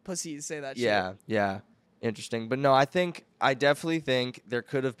Tate pussies say that shit. Yeah. Interesting. But no, I definitely think there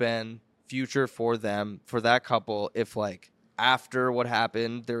could have been future for them, for that couple, if like after what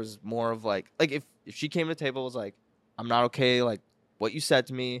happened, there's more of like if she came to the table and was like, I'm not okay, like what you said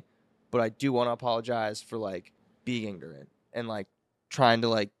to me, but I do want to apologize for like being ignorant and like trying to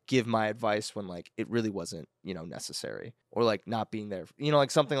like give my advice when like it really wasn't, necessary, or like not being there,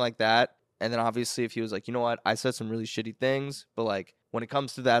 like something like that. And then obviously if he was like, you know what, I said some really shitty things, but like when it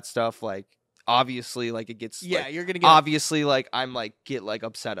comes to that stuff, like obviously like it gets you're gonna get obviously like I'm like get like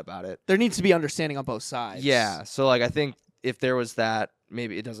upset about it. There needs to be understanding on both sides. Yeah, so like I think if there was that,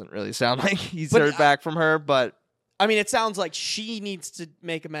 maybe it doesn't really sound like he's heard back from her, but I mean it sounds like she needs to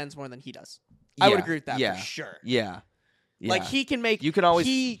make amends more than he does. I would agree with that for sure. Yeah. Like he can make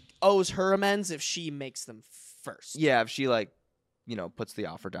he owes her amends if she makes them first. Yeah, if she like puts the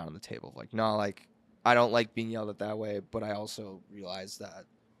offer down on the table, like, no, like I don't like being yelled at that way, but I also realize that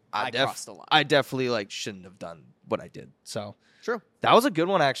I crossed the line. I definitely like shouldn't have done what I did. So true. That was a good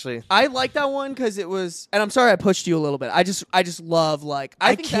one, actually. I like that one because it was, and I'm sorry I pushed you a little bit. I just love like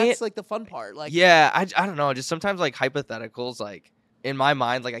I think that's like the fun part. Like I don't know. Just sometimes like hypotheticals, like in my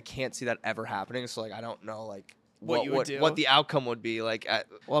mind, like I can't see that ever happening. So like I don't know like what you would do, what the outcome would be. Like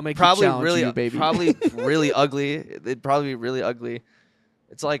well, make probably really you, baby. probably really ugly. It'd probably be really ugly.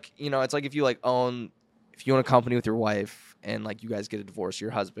 It's like it's like if you own a company with your wife and like you guys get a divorce, your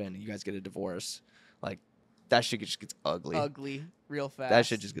husband, you guys get a divorce, like that shit just gets ugly. Ugly, real fast. That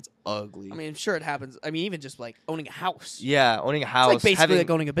shit just gets ugly. I mean, sure it happens. I mean, even just like owning a house. Yeah, owning a house. It's like basically like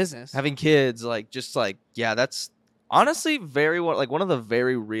owning a business. Having kids, like just like that's honestly one of the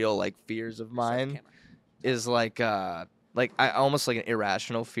very real like fears of mine is like I almost like an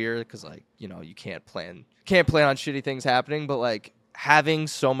irrational fear because like you can't plan on shitty things happening, but like having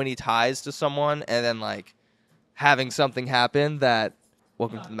so many ties to someone and then like having something happen that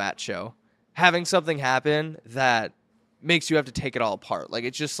welcome to the Matt show, having something happen that makes you have to take it all apart. Like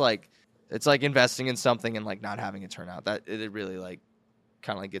it's just like it's like investing in something and like not having it turn out. That it really like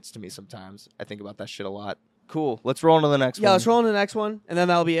kind of like gets to me sometimes. I think about that shit a lot. Cool. Let's roll into the next one. Yeah, let's roll into the next one, and then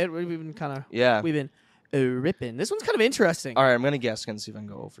that'll be it. We've been kind of we've been ripping. This one's kind of interesting. All right, I'm gonna guess and see if I can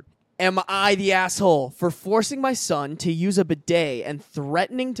go over. Am I the asshole for forcing my son to use a bidet and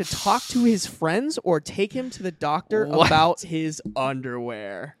threatening to talk to his friends or take him to the doctor about his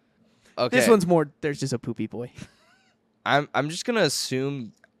underwear? Okay. This one's more, there's just a poopy boy. I'm just going to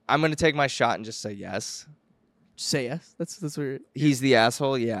assume, I'm going to take my shot and just say yes. Just say yes? That's weird. He's the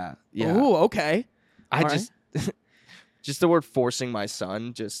asshole? Yeah. Ooh, okay. Just the word forcing my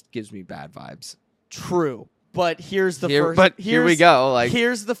son just gives me bad vibes. True. But here's the Here, first. but here we go. Like,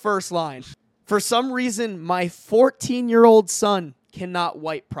 Here's the first line. For some reason, my 14-year-old son cannot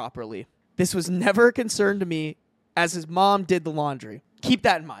wipe properly. This was never a concern to me, as his mom did the laundry. Keep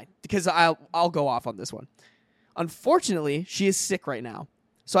that in mind, because I'll go off on this one. Unfortunately, she is sick right now,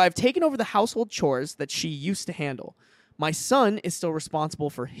 so I've taken over the household chores that she used to handle. My son is still responsible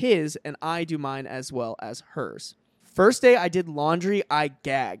for his, and I do mine as well as hers. First day I did laundry, I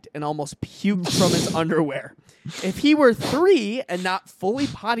gagged and almost puked from his underwear. If he were 3 and not fully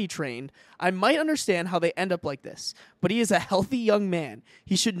potty trained, I might understand how they end up like this. But he is a healthy young man.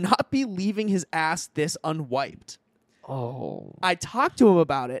 He should not be leaving his ass this unwiped. oh, I talked to him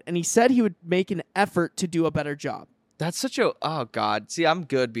about it, and he said he would make an effort to do a better job. that's such a. Oh God. See, I'm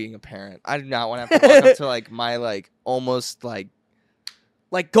good being a parent. I do not want to have to walk up to like my like almost like.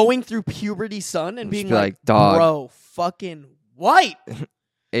 Like going through puberty, son, and being be like, dog. bro, fucking wipe.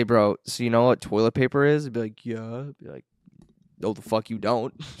 Hey, bro. So you know what toilet paper is? I'd be like, yeah. I'd be like, no, the fuck you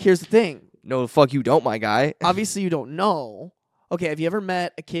don't. Here's the thing. No, the fuck you don't, my guy. Obviously, you don't know. Okay, have you ever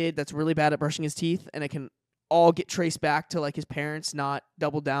met a kid that's really bad at brushing his teeth, and it can all get traced back to like his parents not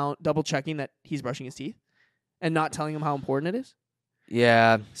double checking that he's brushing his teeth, and not telling him how important it is?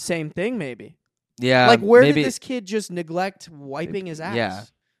 Yeah. Same thing, maybe. Yeah. Like, where maybe, did this kid just neglect wiping his ass? Yeah.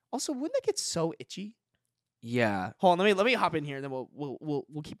 Also, wouldn't that get so itchy? Yeah. Hold on, let me hop in here, and then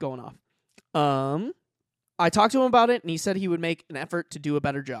we'll keep going off. I talked to him about it, and he said he would make an effort to do a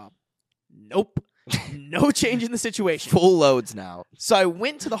better job. Nope. No change in the situation. Full loads now. So I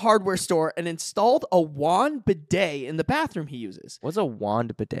went to the hardware store and installed a wand bidet in the bathroom he uses. What's a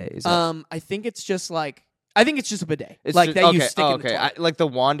wand bidet? Is that, I think it's just a bidet. it's like just, that okay, you stick in the okay. toilet. Like the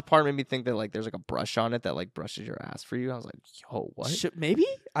wand part made me think that like there's like a brush on it that like brushes your ass for you. I was like, yo, what? Maybe?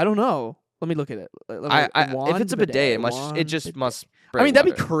 I don't know. Let me look at it. If it's a bidet, it just must. I mean,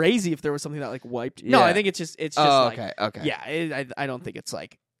 that'd water. be crazy if there was something that like wiped. No, Yeah. I think it's just Oh, like, okay. yeah. I don't think it's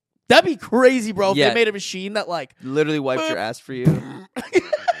like that'd be crazy, bro. If Yeah. they made a machine that like. Literally wiped your ass for you.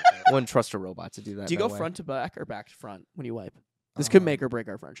 Wouldn't trust a robot to do that. Do you no go way. front to back or back to front when you wipe? This could make or break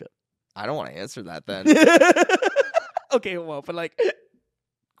our friendship. I don't want to answer that then. Okay, well, but like, Can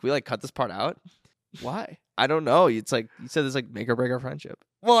we like cut this part out? why? I don't know. It's like you said, it's like make or break our friendship.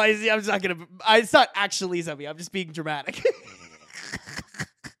 Well, I'm just not gonna. It's not actually something. I'm just being dramatic.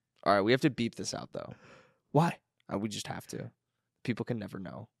 All right, we have to beep this out though. Why? We just have to. People can never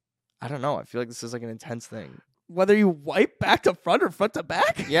know. I don't know. I feel like this is like an intense thing. Whether you wipe back to front or front to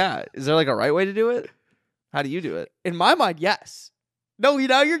back? Yeah. Is there like a right way to do it? How do you do it? In my mind, yes. No,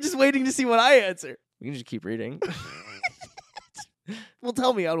 now you're just waiting to see what I answer. We can just keep reading. Well,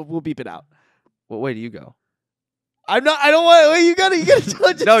 tell me. We'll beep it out. What way do you go? I'm not. I don't want. Wait, you gotta just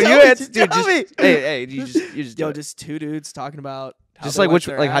No, tell you me, answer, just dude. tell me. Hey, you just do Yo, it. just two dudes talking about how Just they like wipe which,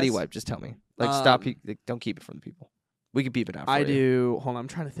 their like how do you ass. wipe? Just tell me. Like stop. Um, Like, don't keep it from the people. We can beep it out. For I you. do. Hold on, I'm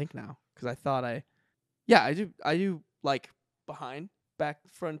trying to think now because I thought Yeah, I do. I do like behind, back,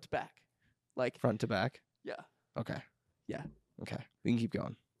 front to back, like. Front to back. Yeah. Okay. Yeah. Okay. We can keep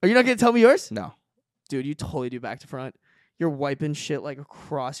going. Are you not gonna tell me yours? No. Dude, you totally do back to front. You're wiping shit like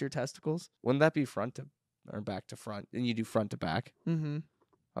across your testicles. Wouldn't that be front to or back to front? And you do front to back. Mm-hmm.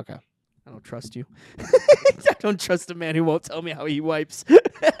 Okay. I don't trust you. I don't trust a man who won't tell me how he wipes. We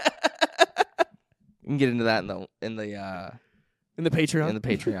can get into that in the In the Patreon. in the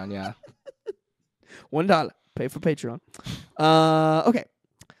Patreon. Yeah. $1. Pay for Patreon. Okay.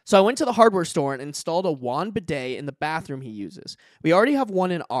 So I went to the hardware store and installed a wand bidet in the bathroom he uses. We already have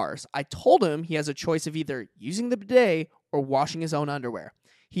one in ours. I told him he has a choice of either using the bidet or washing his own underwear.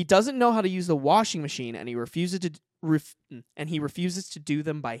 He doesn't know how to use the washing machine, and he refuses to do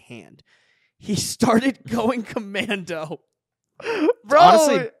them by hand. He started going commando.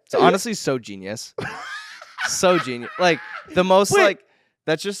 Bro, It's honestly so genius. So genius. Like the most Wait. like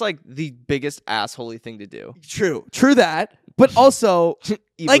that's just like the biggest assholey thing to do. True that. But also, Evil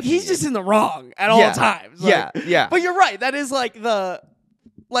like, he's genius. just in the wrong at all Yeah. times. Like, yeah. But you're right. That is like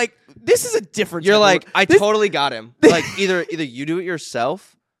this is a different. You're type like, of, I this, totally got him. Like either you do it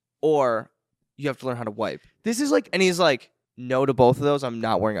yourself or you have to learn how to wipe. This is like, And he's like, no to both of those. I'm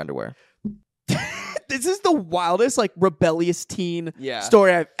not wearing underwear. this is the wildest, like, rebellious teen Yeah.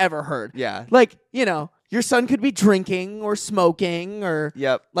 story I've ever heard. Yeah. Like, your son could be drinking or smoking or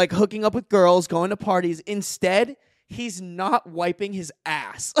Yep. like hooking up with girls, going to parties. Instead, he's not wiping his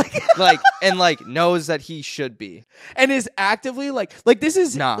ass. Like knows that he should be. And is actively like this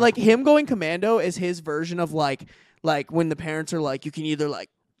is Nah. like him going commando is his version of like when the parents are like, you can either like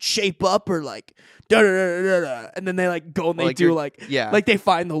shape up or like da da da da da, and then they like go and they Like do you're- like yeah. like they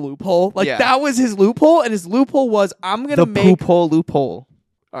find the loophole. Like Yeah. that was his loophole, and his loophole was I'm gonna The make poop hole loophole.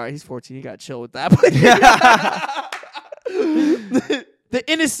 All right, he's 14. You got to chill with that. The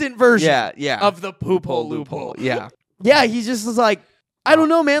innocent version of the poophole loophole. Yeah. Yeah, he just was like, I don't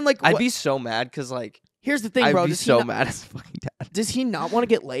know, man. Like, I'd be so mad because, like, here's the thing, bro. I'd be so mad as a fucking dad. Does he not want to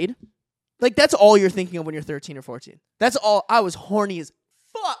get laid? Like, that's all you're thinking of when you're 13 or 14. That's all. I was horny as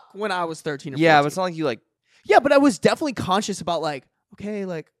fuck when I was 13 or 14. Yeah, but it's not like you, like... Yeah, but I was definitely conscious about, like, okay,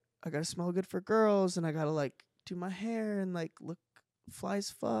 like, I gotta smell good for girls, and I gotta, like, do my hair and, like, look fly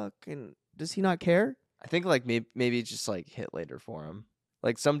as fuck. And does he not care? I think, like, maybe it just, like, hit later for him.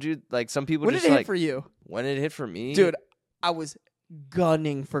 Like, some dude... Like, some people When just, did it like... hit for you? When it hit for me... Dude, I was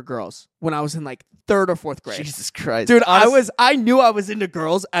gunning for girls when I was in, like, 3rd or 4th grade. Jesus Christ. Dude, I knew I was into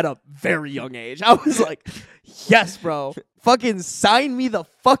girls at a very young age. I was like, yes, bro. Fucking sign me the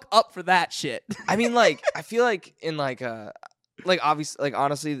fuck up for that shit. I mean, like, I feel like in, like, obviously, like,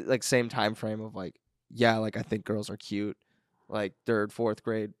 honestly, like, same time frame of, like, yeah, like, I think girls are cute, like, 3rd, 4th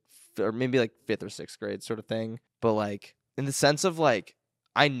grade, or maybe, like, 5th or 6th grade sort of thing. But, like, in the sense of, like,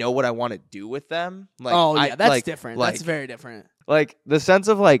 I know what I want to do with them. Like, oh, yeah, that's like, different. Like, that's very different. Like, the sense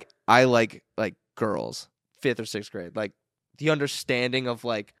of, like, I like girls, 5th or 6th grade. Like, the understanding of,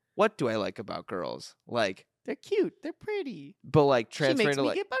 like, what do I like about girls? Like, they're cute. They're pretty. but, like, She transferring makes to, me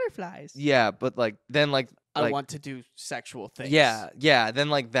like, get butterflies. yeah, but, like, then, like, I want to do sexual things. yeah, then,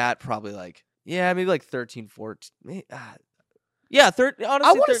 like, that probably, like, yeah, maybe, like, 13, 14. Yeah, honestly, I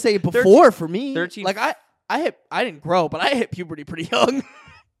want to say before for me. 13. Like, I didn't grow, but I hit puberty pretty young.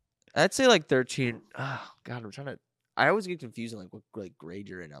 I'd say, like, 13. Oh, God, I'm trying to. I always get confused on, like, what, like, grade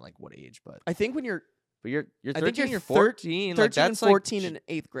you're in at, like, what age, but I think when you're you're 13, I think you're 14. 13 like, that's and 14 like,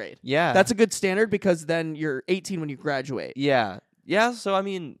 in 8th grade. yeah. That's a good standard because then you're 18 when you graduate. Yeah. Yeah, so, I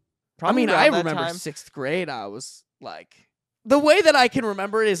mean, I probably mean, I around that remember time. 6th grade, I was like, the way that I can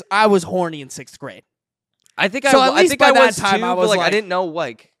remember it is I was horny in 6th grade. I think So I, at I least think by I that was time, too, I but, was like, I like- didn't know,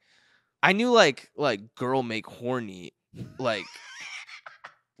 like, I knew, like girl make horny, like,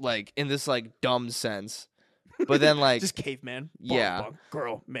 like, in this, like, dumb sense. But then, like, Just caveman. Yeah. Bong, bong,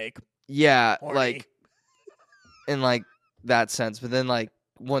 girl, make. yeah, horny. like, in, like, that sense. But then, like,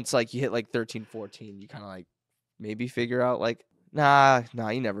 once, like, you hit, like, 13, 14, you kind of, like, maybe figure out, like, nah,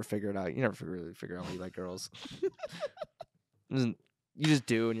 you never figure it out. You never really figure out why you like girls. You just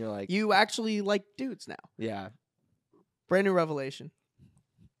do, and you're like, You actually like dudes now. yeah. Brand new revelation.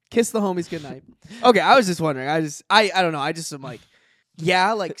 Kiss the homies goodnight. Okay, I was just wondering. I don't know. I just am like,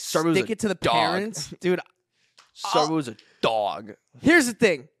 yeah, like Starbucks was stick a it to the dog. parents. Dude, Starbuck was a dog. here's the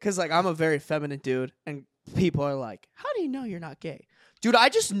thing. Because, like, I'm a very feminine dude. And people are like, how do you know you're not gay? Dude, I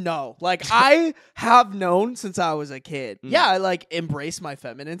just know. Like, I have known since I was a kid. Yeah, I, like, embrace my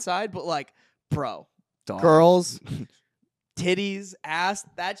feminine side. But, like, bro, Dog. girls, titties, ass,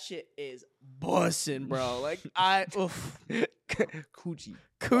 that shit is bussin', bro. Like, oof.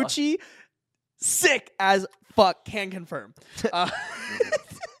 Coochie, sick as fuck, can confirm.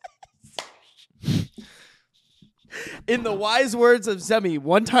 In the wise words of Zemi,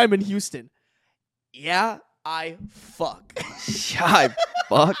 one time in Houston, yeah, I fuck. Yeah,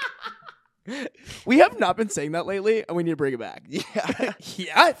 fuck. We have not been saying that lately, and we need to bring it back. Yeah.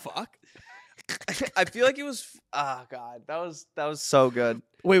 Yeah, I fuck. I feel like it was. Oh God, that was so good.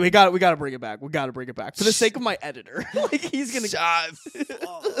 Wait, we got to bring it back. We got to bring it back for the sake of my editor. Like, he's gonna.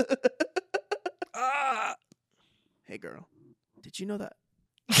 Hey, girl, did you know that?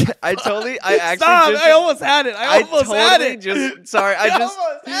 I actually Stop! just. I almost had it. I almost had totally it. Just sorry. I just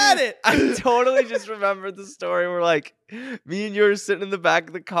almost had it. I totally just remembered the story where, like, me and you were sitting in the back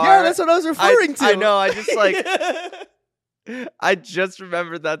of the car. Yeah, that's what I was referring to. I know. I just like. I just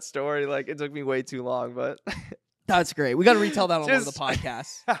remembered that story. Like, it took me way too long, but That's great. We got to retell that on one of the Just-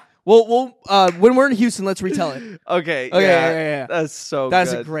 podcasts. We'll when we're in Houston, let's retell it. okay. Okay, Yeah, yeah. that's so.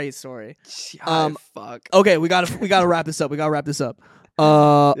 That's a good. great story. Yeah, Um, fuck. Okay, we gotta wrap this up. Yeah,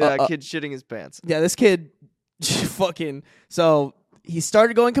 kid shitting his pants. Yeah, this kid fucking. So he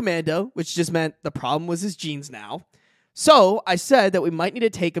started going commando, which just meant the problem was his genes now. So I said that we might need to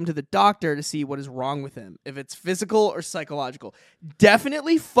take him to the doctor to see what is wrong with him, if it's physical or psychological.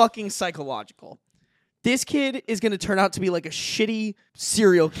 Definitely fucking psychological. This kid is going to turn out to be like a shitty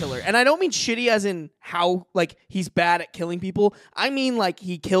serial killer. And I don't mean shitty as in how, like, he's bad at killing people. I mean, like,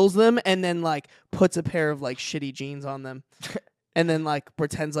 he kills them and then, like, puts a pair of, like, shitty jeans on them. And then, like,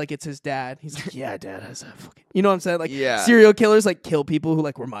 pretends like it's his dad. He's like, yeah, dad has a fucking... You know what I'm saying? Like, Yeah. serial killers, like, kill people who,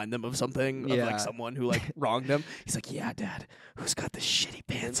 like, remind them of something, of, Yeah. like, someone who, like, wronged them. He's like, yeah, dad, who's got the shitty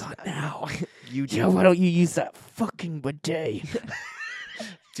pants on now? You Yeah, why don't you use that fucking bidet?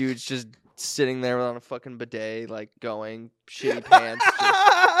 dude's just sitting there on a fucking bidet, like, going shitty pants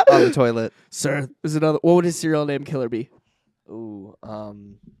just on the toilet. Sir, there's another... What would his serial name killer be? Ooh.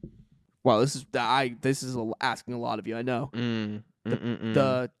 Wow, this is asking a lot of you. I know.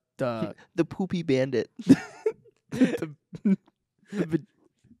 The The poopy bandit. the,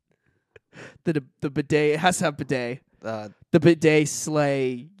 the bidet, it has to have bidet. The bidet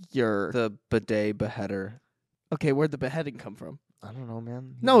slay your. The bidet beheader. Okay, where'd the beheading come from? I don't know,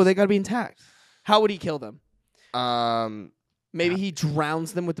 man. No, they gotta be intact. How would he kill them? Maybe Yeah. he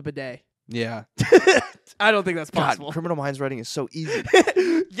drowns them with the bidet. Yeah. I don't think that's possible. God, Criminal Minds writing is so easy.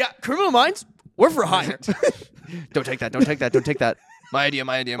 Yeah, Criminal Minds, we're for hire. Don't take that. Don't take that. Don't take that. My idea.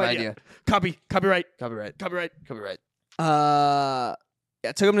 Copyright. Copyright.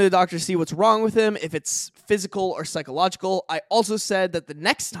 Yeah, took him to the doctor to see what's wrong with him, if it's physical or psychological. I also said that the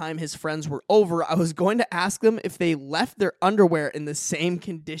next time his friends were over, I was going to ask them if they left their underwear in the same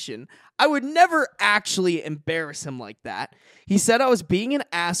condition. I would never actually embarrass him like that. He said I was being an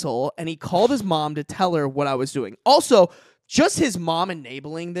asshole, and he called his mom to tell her what I was doing. Also, just his mom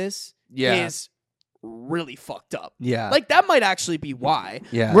enabling this is really fucked up. Yeah. Like, that might actually be why.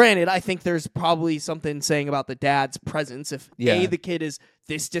 Yeah. Granted, I think there's probably something saying about the dad's presence if A, the kid is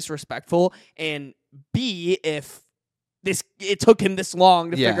this disrespectful, and B, if it took him this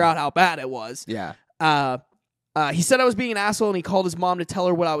long to figure out how bad it was. Yeah. He said I was being an asshole, and he called his mom to tell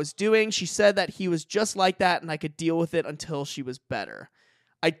her what I was doing. She said that he was just like that, and I could deal with it until she was better.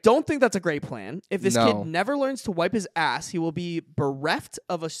 I don't think that's a great plan. If this kid never learns to wipe his ass, he will be bereft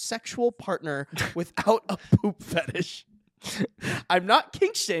of a sexual partner without a poop fetish. I'm not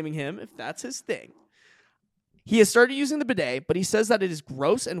kink shaming him if that's his thing. He has started using the bidet, but he says that it is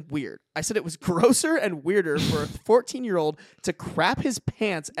gross and weird. I said it was grosser and weirder for a 14-year-old to crap his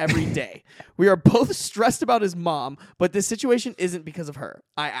pants every day. We are both stressed about his mom, but this situation isn't because of her.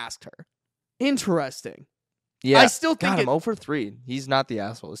 I asked her. Interesting. Yeah. I still think I'm 0 for 3. He's not the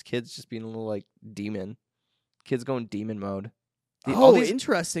asshole. His kid's just being a little like demon. Kid's going demon mode.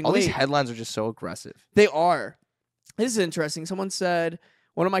 Interesting. All these headlines are just so aggressive. They are. This is interesting. Someone said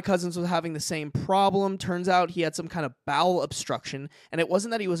one of my cousins was having the same problem. Turns out he had some kind of bowel obstruction, and it wasn't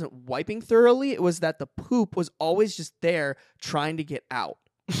that he wasn't wiping thoroughly. It was that the poop was always just there trying to get out.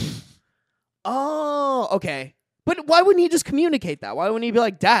 Oh, okay. But why wouldn't he just communicate that? Why wouldn't he be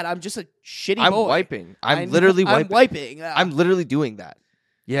like, Dad, I'm just a shitty boy. I'm wiping. I'm literally wiping. I'm wiping. Yeah. I'm literally doing that.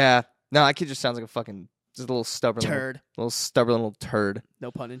 Yeah. No, that kid just sounds like a fucking just a little stubborn turd. Little stubborn little turd. No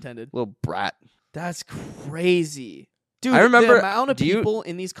pun intended. Little brat. That's crazy. Dude, I remember the amount of people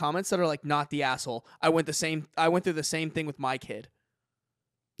in these comments that are like, not the asshole. I went through the same thing with my kid.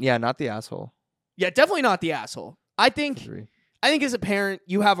 Yeah, not the asshole. Yeah, definitely not the asshole. I think as a parent,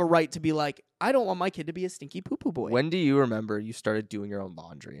 you have a right to be like, I don't want my kid to be a stinky poo-poo boy. When do you remember you started doing your own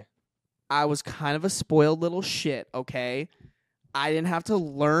laundry? I was kind of a spoiled little shit, okay? I didn't have to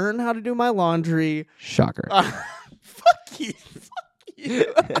learn how to do my laundry. Shocker. Fuck you.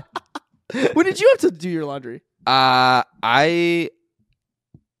 When did you have to do your laundry? I'm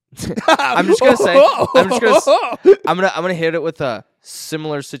just gonna hit it with a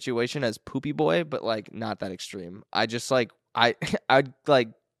similar situation as Poopy Boy, but like not that extreme. I just like I'd like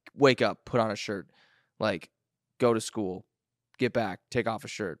wake up, put on a shirt, like go to school, get back, take off a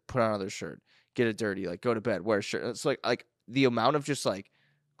shirt, put on another shirt, get it dirty, like go to bed, wear a shirt. It's like the amount of just like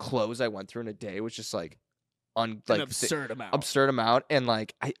clothes I went through in a day was just like an absurd amount. And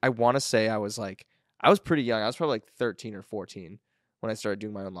like I want to say I was pretty young. I was probably like 13 or 14 when I started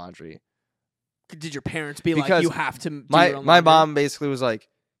doing my own laundry. Did your parents be like, you have to do my your own my laundry? mom basically was like,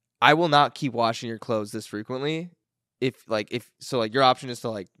 I will not keep washing your clothes this frequently. If your option is to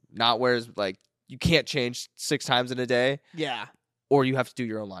like not wear like you can't change 6 times in a day. Yeah. Or you have to do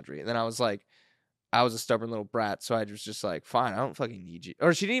your own laundry. And then I was like, I was a stubborn little brat, so I was just like, fine, I don't fucking need you.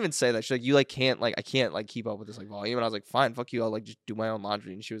 Or she didn't even say that. She's like, you like can't like I can't like keep up with this like volume. And I was like, fine, fuck you. I'll like just do my own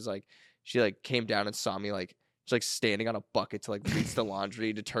laundry. And she was like, she like came down and saw me like just like standing on a bucket to like rinse the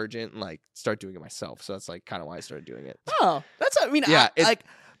laundry detergent and like start doing it myself. So that's like kind of why I started doing it. Oh, that's yeah.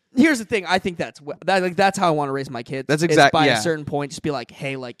 Here's the thing. I think that's how I want to raise my kids. That's exactly by a certain point. Just be like,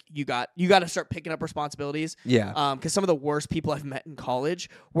 hey, like you got to start picking up responsibilities. Yeah. Because some of the worst people I've met in college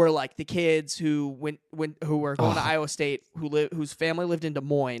were like the kids who were going to Iowa State, whose family lived in Des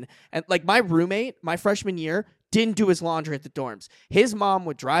Moines, and like my roommate, my freshman year, didn't do his laundry at the dorms. His mom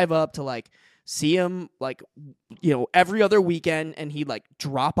would drive up to like see him like, every other weekend, and he'd like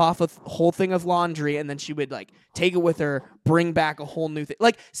drop off a whole thing of laundry, and then she would like take it with her, bring back a whole new thing.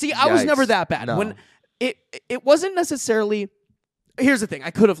 Like, see, I was never that bad. No. When it wasn't necessarily. Here's the thing: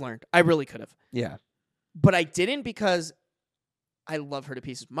 I could have learned. I really could have. Yeah. But I didn't because I love her to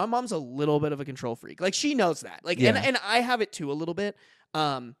pieces. My mom's a little bit of a control freak. Like she knows that. Like Yeah. and I have it too a little bit.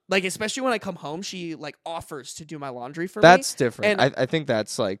 Like especially when I come home, she like offers to do my laundry for me. That's different. And- I think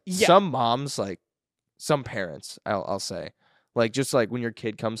that's like Yeah. some moms, like some parents, I'll say, like just like when your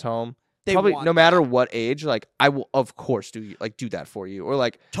kid comes home, They probably want no matter what age, like I will of course do that for you, or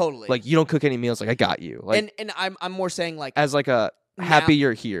like totally. you don't cook any meals, like I got you, like and I'm more saying like as like a now- happy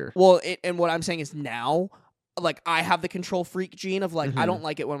you're here. Well, and what I'm saying is now, like I have the control freak gene of like I Mhm. don't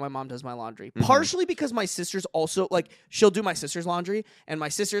like it when my mom does my laundry. Mhm. Partially because my sisters also like she'll do my sister's laundry, and my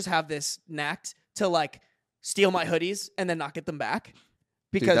sisters have this knack to like steal my hoodies and then not get them back.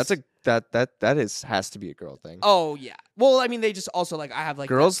 Dude, Because that's has to be a girl thing. oh yeah, well I mean they just also like I have like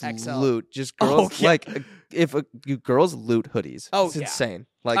Girls that XL. loot, just Oh, girls yeah. like girls loot hoodies. Oh, it's yeah. insane.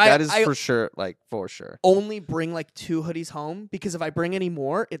 Like I- that is I- for sure. Like for sure. Only bring like 2 hoodies home because if I bring any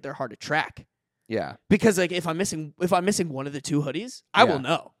more, they're hard to track. Yeah, Because like if I'm missing one of the 2 hoodies, I Yeah. will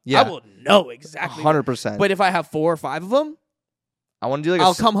know. Yeah. I will know exactly. 100%. But if I have 4 or 5 of them, I want to do like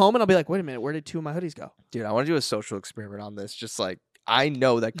I'll come home and I'll be like, wait a minute, where did 2 of my hoodies go? dude. I want to do a social experiment on this. Just like I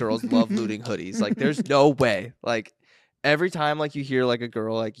know that girls love looting hoodies. Like there's no way. Like every time like you hear like a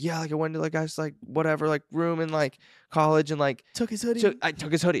girl like yeah like I went to like I was like whatever like room in like college and like Took his hoodie. I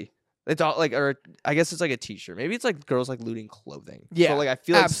took his hoodie. It's all like, or I guess it's like a t-shirt. Maybe it's like girls like looting clothing. Yeah, So like I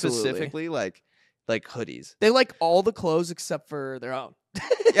feel like absolutely. specifically like hoodies. They like all the clothes except for their own.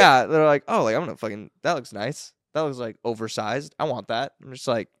 Yeah, they're like, oh, like I'm gonna fucking that looks nice. That looks like oversized. I want that. I'm just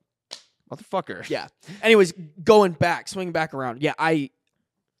like, motherfucker. Yeah. Anyways, swinging back around. Yeah, I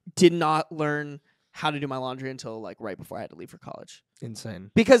did not learn how to do my laundry until like right before I had to leave for college.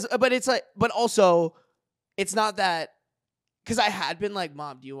 Insane. Because, but also, it's not that. Because I had been like,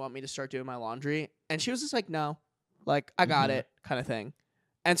 Mom, do you want me to start doing my laundry? And she was just like, no, like I got Mhm. it, kind of thing.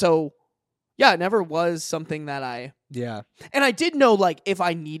 And so, yeah, it never was something that Yeah. and I did know like if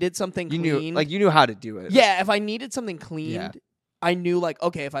I needed something You cleaned, knew you knew how to do it. yeah, if I needed something cleaned, Yeah. I knew like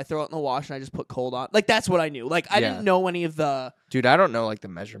okay, if I throw it in the wash and I just put cold on, like that's what I knew. Like I Yeah. didn't know any of the. Dude, I don't know like the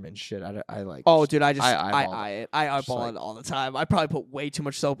measurement shit. I like Oh, dude, I eyeball eye it. it. I Just, eyeball like- it all the time. I probably put way too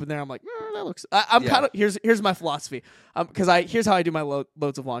much soap in there. I'm like, that looks. I'm Yeah. kind of here's my philosophy. Because here's how I do my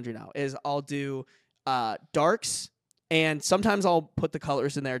loads of laundry now. Is I'll do darks. And sometimes I'll put the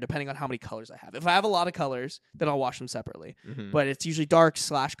colors in there depending on how many colors I have. If I have a lot of colors, then I'll wash them separately. Mhm. But it's usually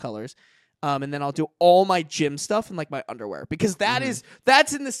dark/colors. And then I'll do all my gym stuff and like my underwear because that's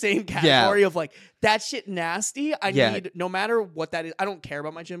in the same category of like that shit nasty. I Yeah. need no matter what that is. I don't care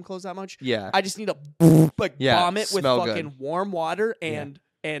about my gym clothes that much. Yeah. I just need to like Yeah, bomb it with smell fucking good. warm water and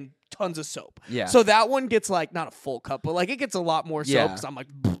tons of soap. Yeah. So that one gets like not a full cup, but like it gets a lot more soap Yeah. because I'm like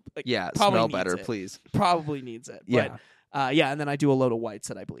yeah, probably smell needs better, it. please. probably needs it. Yeah. But and then I do a load of whites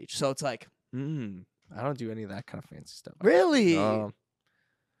that I bleach. So it's like I don't do any of that kind of fancy stuff. really.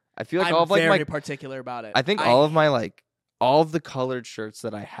 I feel like I'm all of like very my particular about it. I think all of my like all of the colored shirts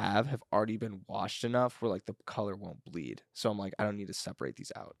that I have already been washed enough where like the color won't bleed. So I'm like, I don't need to separate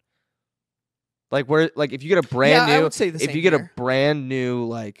these out. Like where like if you get a brand I new would say the if same you get here. a brand new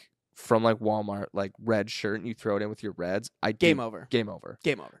like from like Walmart like red shirt and you throw it in with your reds, Game do- over. Game over.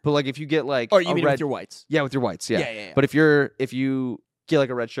 Game over. But like if you get like Or you a mean red, with your whites? yeah, with your whites, yeah. Yeah. But if you get like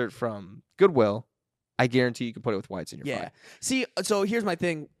a red shirt from Goodwill, I guarantee you can put it with whites and you're yeah. fine. See, so here's my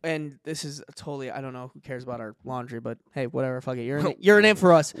thing, and this is totally I don't know who cares about our laundry, but hey, whatever, fuck it. You're an in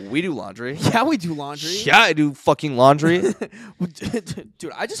for us. We do laundry. Yeah, we do laundry. Yeah, I do fucking laundry.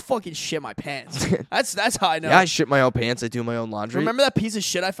 Dude, I just fucking shit my pants. That's how I know. Yeah, I shit my own pants. I do my own laundry. Remember that piece of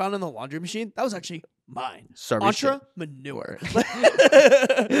shit I found in the laundry machine? That was actually mine. Sorry, Entre manure.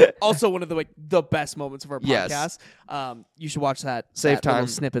 Also, one of the the best moments of our Yes. podcast. You should watch that. Save that little time.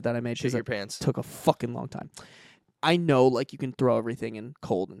 snippet that I made. shit 'Cause your it pants. took a fucking long time. I know, like you can throw everything in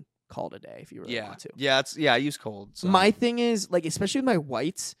cold and call it a day if you really want to. Yeah, I use cold. So. My thing is like, especially with my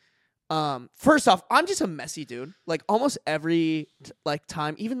whites. First off, I'm just a messy dude. Like almost every like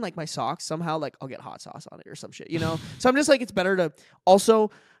time, even like my socks, somehow like I'll get hot sauce on it or some shit, you know. So I'm just like, it's better to. Also,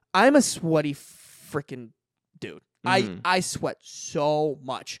 I'm a sweaty freaking dude. Mhm. I sweat so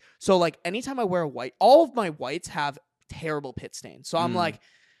much. So like anytime I wear a white, all of my whites have terrible pit stains. So I'm Mm. like,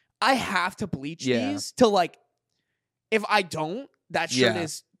 I have to bleach Yeah. these to like. If I don't, that shirt Yeah.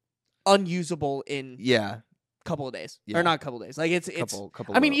 is unusable in yeah, couple of days Yeah. or not a couple of days. Like it's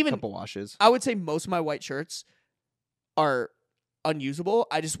couple. I mean, even- couple washes. I would say most of my white shirts are unusable.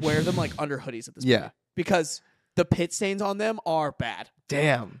 I just wear them like under hoodies at this Yeah. point because the pit stains on them are bad.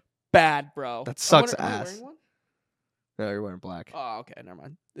 Damn, Bad, bro. that sucks Am I ass. wearing one? No, you're wearing black. Oh, okay, never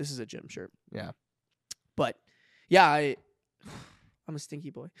mind. This is a gym shirt. Yeah. But yeah, I'm a stinky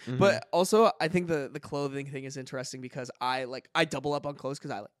boy. Mhm. But also, I think the clothing thing is interesting because I double up on clothes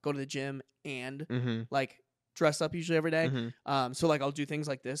because I like go to the gym and Mhm. like dress up usually every day. Mhm. So like I'll do things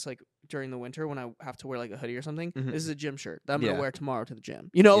like this, like during the winter when I have to wear like a hoodie or something. Mhm. This is a gym shirt that I'm gonna Yeah. wear tomorrow to the gym.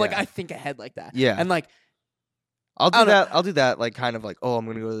 You know, like Yeah. I think ahead like that. Yeah. And like I'll I do don't know. that. I'll do that. Like kind of like, oh, I'm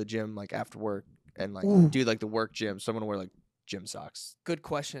gonna go to the gym like after work and like Ooh. do like the work gym. So I'm gonna wear like gym socks. Good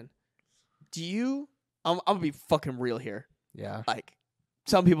question. Do you? I'm gonna be fucking real here. Yeah. Like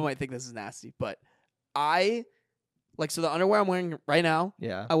some people might think this is nasty, but I like so the underwear I'm wearing right now.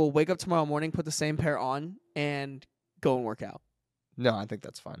 Yeah. I will wake up tomorrow morning, put the same pair on, and go and work out. No, I think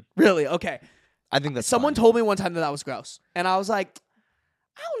that's fun. Really? Okay. I think that's Someone fun. told me one time that was gross, and I was like,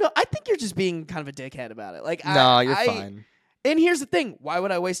 I don't know. I think you're just being kind of a dickhead about it. Like, No, you're fine. And here's the thing: why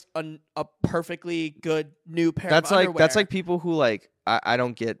would I waste a perfectly good new pair That's of like underwear? that's like people who like I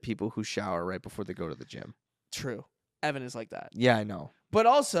don't get people who shower right before they go to the gym. True. Evan is like that, Yeah, I know. but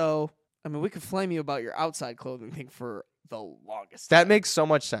also, I mean, we could flame you about your outside clothing thing for the longest. That time. makes so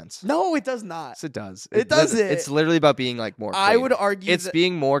much sense. No, it does not. Yes, it does. It doesn't. It's literally about being like more clean. I would argue it's that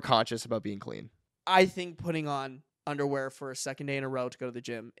being more conscious about being clean. I think putting on underwear for a second day in a row to go to the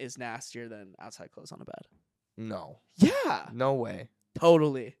gym is nastier than outside clothes on a bed. No. Yeah, No way.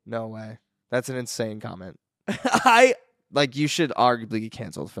 totally. No way. That's an insane comment. I Like you should arguably get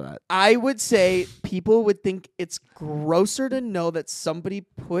canceled for that. I would say people would think it's grosser to know that somebody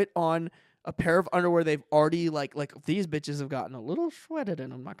put on a pair of underwear they've already like these bitches have gotten a little sweated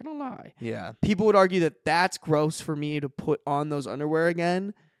in. I'm not gonna lie. Yeah. People would argue that that's gross for me to put on those underwear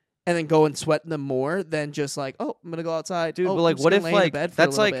again and then go and sweat them more than just like, oh, I'm gonna go outside, Dude, oh, but like I'm just what gonna if lay in the like bed for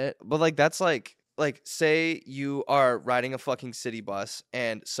that's a little like bit. but like that's like say you are riding a fucking city bus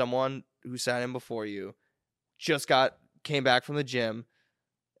and someone who sat in before you just came back from the gym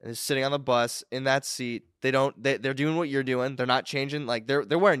and is sitting on the bus in that seat. They're doing what you're doing. They're not changing, like they're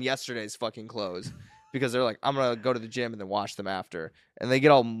wearing yesterday's fucking clothes because they're like, I'm gonna go to the gym and then wash them after. And they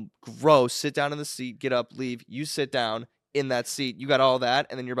get all gross, sit down in the seat, get up, leave. You sit down in that seat. You got all that,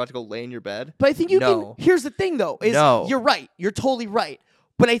 and then you're about to go lay in your bed. But I think you No. can. Here's the thing, though, is No. you're right. You're totally right.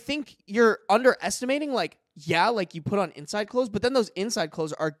 But I think you're underestimating, like, yeah, like you put on inside clothes, but then those inside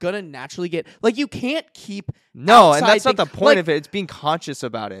clothes are gonna naturally get like you can't keep. No, and outside that's not the thing- point like- of it. It's being conscious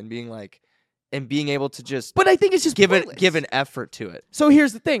about it and being like, and being able to just But I think it's just give pointless. an effort to it. So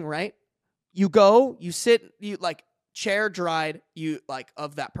here's the thing, right? You go, you sit, you like chair dried, you like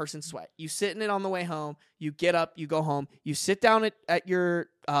of that person's sweat. You sit in it on the way home. You get up, you go home. You sit down at your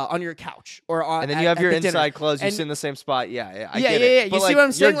on your couch or on, And then you have at your the dinner. inside clothes. You And- sit in the same spot. Yeah, I yeah, get yeah, it. yeah. You But, see like, what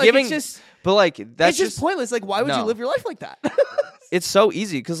I'm saying? you're Like giving, it's just but like that's it's just pointless. Like why would you No. live your life like that? it's so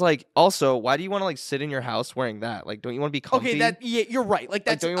easy because like also why do you want to like sit in your house wearing that? Like don't you want to be comfy? Okay, yeah, you're right. Like like,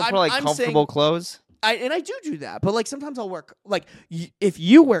 that's don't you want to I'm, put like I'm comfortable saying, clothes? and I do that, but like sometimes I'll wear like if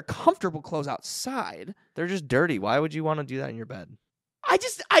you wear comfortable clothes outside, They're just dirty. Why would you want to do that in your bed?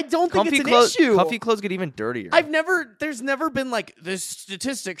 I don't think it's an clothes, issue. comfy clothes get even dirtier. There's never been like this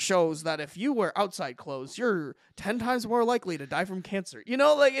statistic shows that if you wear outside clothes, you're 10 times more likely to die from cancer. You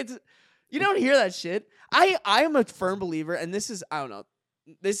know, like you don't hear that shit. I am a firm believer, and this is, I don't know,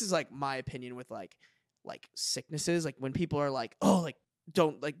 this is like my opinion with like sicknesses. Like when people are like, oh, like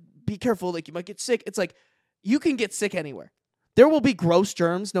don't like be careful, like you might get sick. It's like you can get sick anywhere. There will be gross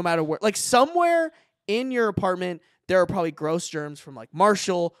germs no matter where. Like somewhere in your apartment, there are probably gross germs from like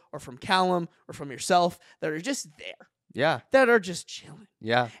Marshall or from Callum or from yourself that are just there, yeah, that are just chilling.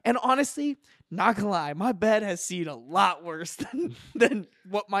 yeah. And honestly, not gonna lie, my bed has seen a lot worse than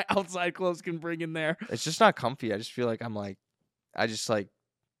what my outside clothes can bring in there. It's just not comfy. I just feel like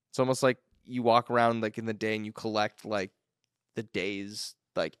it's almost like you walk around like in the day and you collect like the day's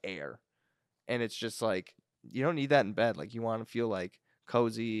like air. And it's just like you don't need that in bed. Like you want to feel like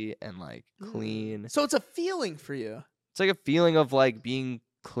cozy and like clean. So it's a feeling for you. It's like a feeling of like being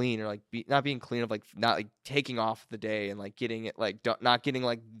clean or like not being clean of like not like taking off the day and like getting it like not getting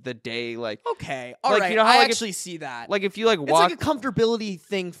like the day like Okay, all right. Like, you know how, I like, if- actually see that. like if you like It's walk like a comfortability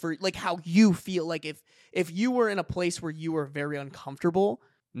thing for like how you feel. Like if you were in a place where you were very uncomfortable.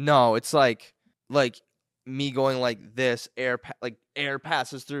 No, it's like me going like this air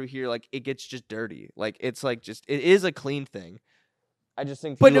passes through here like it gets just dirty. Like it's like just it is a clean thing. I just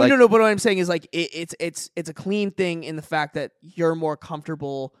think But you, like, no. But what I'm saying is like it's a clean thing in the fact that you're more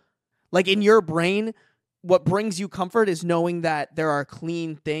comfortable. Like in your brain, what brings you comfort is knowing that there are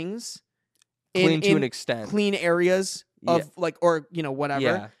clean things, clean to in an extent. clean areas of Yeah. like or whatever.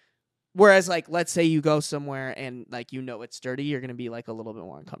 Yeah. Whereas like let's say you go somewhere and like it's dirty, you're gonna be like a little bit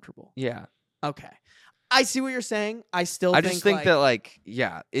more uncomfortable. Yeah. Okay. I see what you're saying. I still I think just think like, that like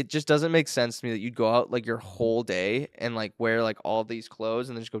it just doesn't make sense to me that you'd go out like your whole day and like wear like all these clothes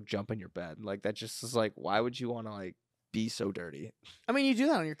and then just go jump in your bed. Like that just is like, why would you want to like be so dirty? I mean, you do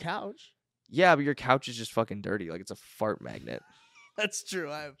that on your couch. Yeah, but your couch is just fucking dirty. Like it's a fart magnet. That's true.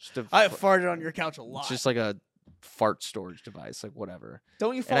 I Just have farted on your couch a lot. It's just like a fart storage device, like whatever.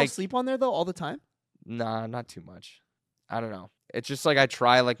 Don't you fall asleep on there though all the time? Nah, not too much. I don't know. It's just like I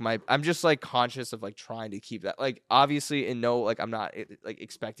try like I'm just like conscious of like trying to keep that like obviously and no like I'm not like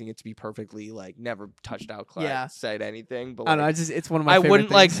expecting it to be perfectly like never touched out said anything, but I don't like, know. It's one of my. I favorite wouldn't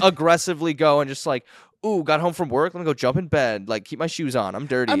things. like aggressively go and just like, ooh, got home from work, let me go jump in bed, like keep my shoes on, I'm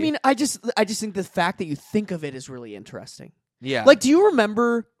dirty. I mean, I just think the fact that you think of it is really interesting. yeah, Like, do you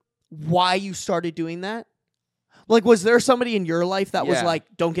remember why you started doing that? Like, was there somebody in your life that was Yeah. like,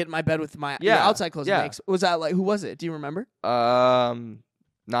 "Don't get in my bed with my your Yeah. outside clothes"? Yeah. Was that like who was it? Do you remember?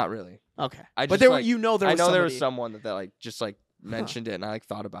 not really. Okay, I but just, there were like, you know there I was know somebody. there was someone that like just like mentioned it and I like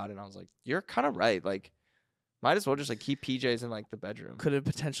thought about it and I was like, you're kind of right. Like, might as well just like keep PJs in like the bedroom. Could have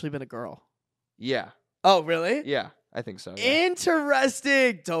potentially been a girl. Yeah, Oh, really? yeah, I think so. Yeah.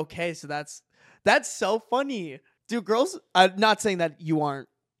 Interesting. Okay, so that's so funny, dude. Girls, I'm not saying that you aren't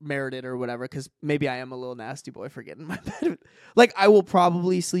merited or whatever, because maybe I am a little nasty boy for getting in my bed. Like, I will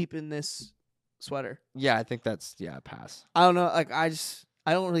probably sleep in this sweater. Yeah, I think that's pass. I don't know. Like, I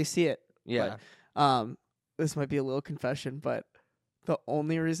don't really see it. Yeah, But, this might be a little confession, but the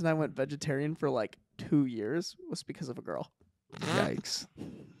only reason I went vegetarian for like 2 years was because of a girl. yikes.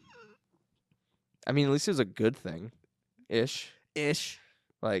 I mean, at least it was a good thing, ish.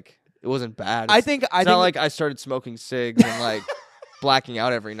 Like it wasn't bad. I think It's not like I started smoking cigs and like blacking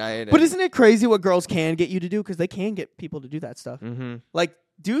out every night. But isn't it crazy what girls can get you to do? Because they can get people to do that stuff. Mm-hmm. Like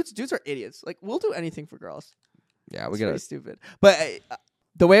dudes are idiots. Like we'll do anything for girls. Yeah, we It's gotta. really stupid. But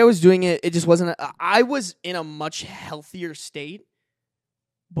the way I was doing it, it just wasn't. I was in a much healthier state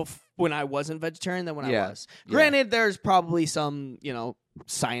when I wasn't vegetarian than when I was. Yeah. Granted, there's probably some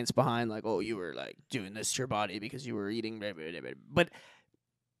science behind like, oh, you were like doing this to your body because you were eating, blah, blah, blah, blah. But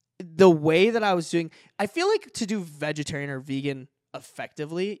the way that I was doing, I feel like to do vegetarian or vegan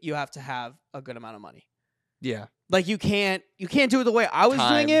effectively, you have to have a good amount of money. Yeah, Like you can't do it the way I was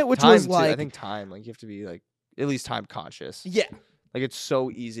doing it, which time was too. like I think time. Like you have to be like at least time conscious. yeah. Like it's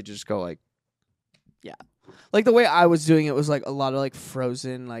so easy to just go like. Like the way I was doing it was like a lot of like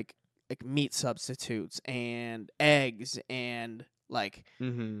frozen like meat substitutes and eggs and like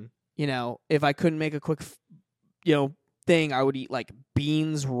Mm-hmm. if I couldn't make a quick thing, I would eat like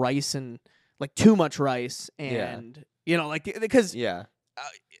beans, rice, and like too much rice and like because Yeah.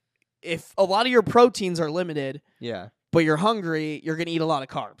 if a lot of your proteins are limited Yeah. but you're hungry, you're gonna eat a lot of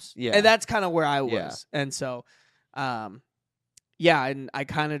carbs. Yeah. And that's kind of where I was. Yeah. And so and I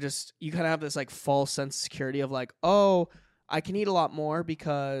kind of you kind of have this like false sense of security of like, oh, I can eat a lot more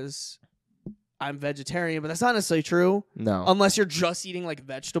because I'm vegetarian, but that's not necessarily true No. unless you're just eating like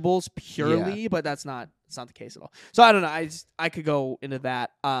vegetables purely, but it's not the case at all. So I don't know. I could go into that.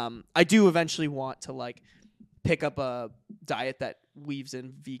 I do eventually want to like pick up a diet that weaves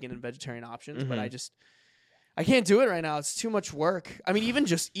in vegan and vegetarian options, but I can't do it right now. It's too much work. I mean, even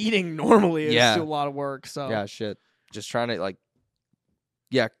just eating normally is Yeah. still a lot of work. So Yeah. Shit. Just trying to like.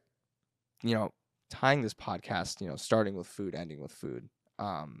 Tying this podcast, starting with food, ending with food,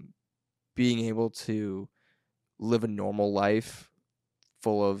 being able to live a normal life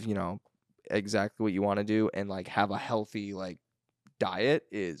full of, exactly what you want to do and like have a healthy like diet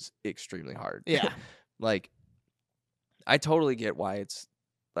is extremely hard. Yeah. Like I totally get why it's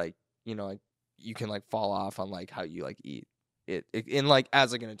like, like you can like fall off on like how you like eat it in like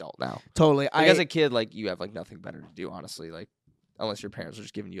as like an adult now. Totally. Like as a kid, like you have like nothing better to do, honestly. Like unless your parents are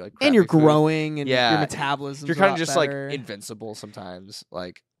just giving you like and you're crappy food. growing and Yeah. your metabolism. You're kind of just like invincible sometimes.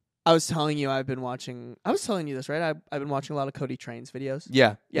 Like I was telling you, I was telling you this, right? I've been watching a lot of Cody Trains videos.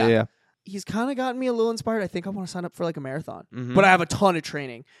 yeah. He's kind of gotten me a little inspired. I think I want to sign up for like a marathon, Mhm. but I have a ton of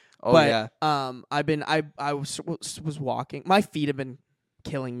training. Oh but, yeah. I was walking. My feet have been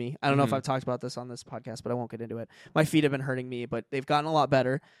killing me. I don't know if Mhm. I've talked about this on this podcast, but I won't get into it. My feet have been hurting me, but they've gotten a lot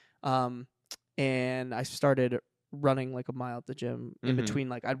better. And I started running like a mile at the gym in Mhm. between.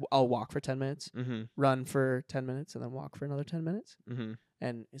 Like I'll walk for 10 minutes, Mm-hmm. run for 10 minutes, and then walk for another 10 minutes. Mm-hmm.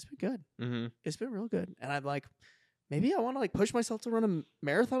 And it's been good. Mm-hmm. It's been real good. And I'm like, maybe I want to like push myself to run a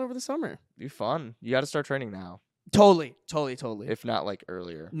marathon over the summer. Be fun. You got to start training now, Totally. if not like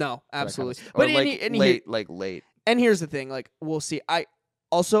earlier. No, That kind of absolutely. stuff. But Or, like, late and here's the thing, like we'll see. I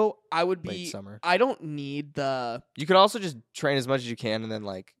would late be. summer. I don't need the You could also just train as much as you can and then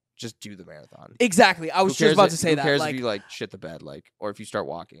like just do the marathon. exactly. I was just about to say Who that. cares Like if you like shit the bed, like, or if you start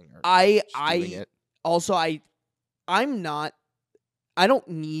walking or I just doing it. Also, I'm not. I don't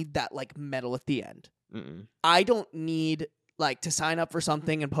need that like medal at the end. Mm-mm. I don't need like to sign up for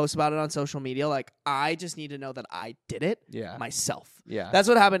something and post about it on social media. Like I just need to know that I did it Yeah. myself. Yeah. That's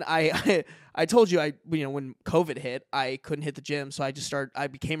what happened. I told you when COVID hit, I couldn't hit the gym, so I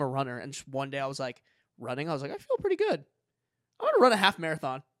became a runner, and just one day I was like running. I was like, I feel pretty good. I'm gonna run a half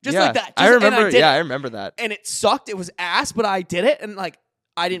marathon just like that. I remember. And I I remember that. and it sucked. It was ass, but I did it, and like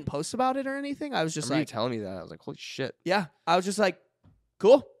I didn't post about it or anything. I was just Remember like, you telling me that. I was like, holy shit. yeah. I was just like,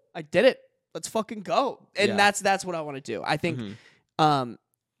 cool. I did it. Let's fucking go. And Yeah. that's what I want to do. I think Mhm.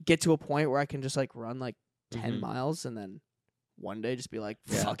 get to a point where I can just like run like 10 Mhm. miles and then one day just be like,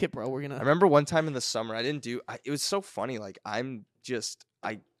 Yeah. fuck it, bro. We're I gonna remember one time in the summer, I didn't do. It was so funny. Like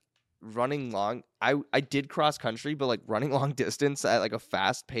running long. I did cross country, but like running long distance at like a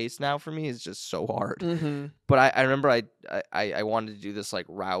fast pace now for me is just so hard. mm-hmm. But I remember I wanted to do this like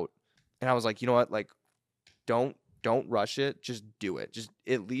route, and I was like, you know what, like don't rush it, just do it, just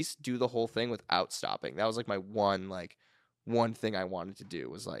at least do the whole thing without stopping. That was like my one thing I wanted to do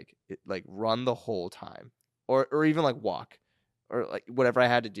was like run the whole time, or even like walk, or like whatever I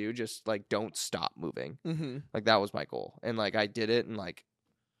had to do, just like don't stop moving. Mm-hmm. Like that was my goal, and like I did it, and like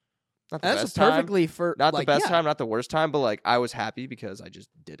not the That's best time, perfectly for not like, the best yeah, time, not the worst time, but like I was happy because I just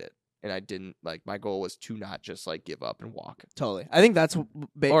did it, and I didn't like my goal was to not just like give up and walk. Totally. I think that's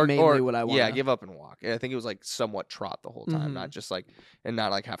mainly what I want. Yeah, give up and walk. And I think it was like somewhat trot the whole time, Mhm. not just like and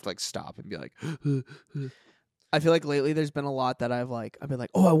not like have to like stop and be like. I feel like lately there's been a lot that I've been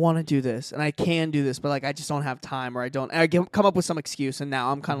like, oh, I want to do this and I can do this, but like I just don't have time, or come up with some excuse, and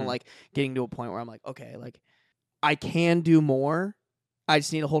now I'm kind of Mhm. like getting to a point where I'm like, okay, like I can do more. I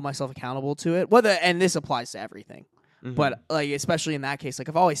just need to hold myself accountable to it. And this applies to everything. Mhm. But like especially in that case, like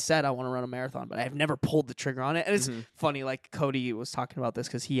I've always said I want to run a marathon, but I've never pulled the trigger on it. And it's Mhm. funny, like Cody was talking about this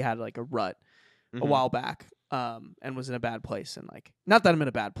because he had like a rut a Mhm. while back, and was in a bad place, and like not that I'm in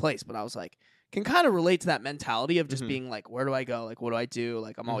a bad place, but I was like can kind of relate to that mentality of just Mhm. being like, where do I go? Like, what do I do?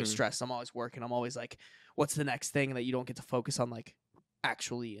 Like, I'm always Mhm. stressed. I'm always working. I'm always like, what's the next thing that you don't get to focus on like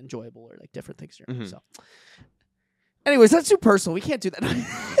actually enjoyable or like different things. Mhm. So, anyways, that's too personal. We can't do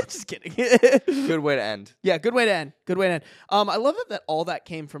that. Just kidding. Good way to end. Yeah, good way to end. Good way to end. I love that all that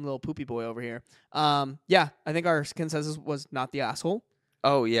came from little poopy boy over here. Yeah, I think our consensus was not the asshole,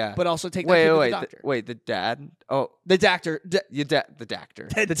 Oh yeah. but also take that kid to the doctor. Wait, the dad? Oh, The doctor. the doctor.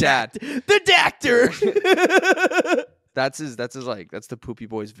 The dad. The doctor. That's the poopy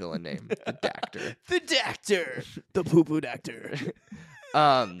boy's villain name. The doctor. The doctor. The poo poo doctor.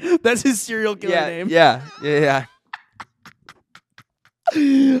 That's his serial killer name. Yeah.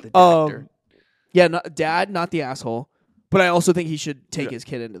 The doctor. Yeah, dad, not the asshole. But I also think he should take his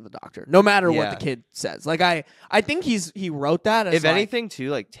kid into the doctor, no matter what Yeah. the kid says. Like I think he wrote that as If like, anything, too,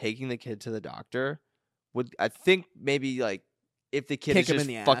 like taking the kid to the doctor I think maybe like if the kid Kick is him just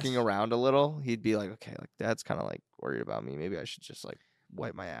in the fucking ass. around a little, he'd be like, okay, like dad's kind of like worried about me. Maybe I should just like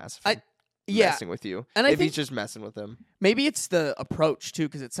wipe my ass. If I'm yeah, messing with you, and I if think he's just messing with him. maybe it's the approach too,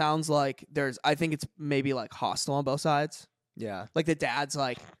 because it sounds like I think it's maybe like hostile on both sides. Yeah, Like the dad's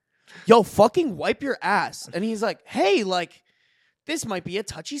like, "Yo, fucking wipe your ass," and he's like, "Hey, like." This might be a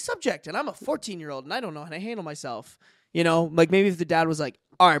touchy subject, and I'm a 14-year-old, and I don't know how to handle myself. You know, like maybe if the dad was like,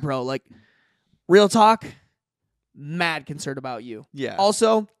 all right, bro, like, real talk, mad concerned about you. yeah.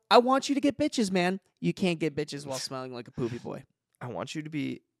 Also, I want you to get bitches, man. You can't get bitches while smelling like a poopy boy. I want you to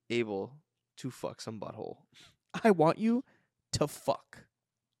be able to fuck some butthole. I want you to fuck,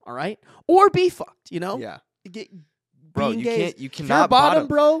 all right? Or be fucked, you know? Yeah, Get, bro, being you gay can't. is- You if you're cannot bottom,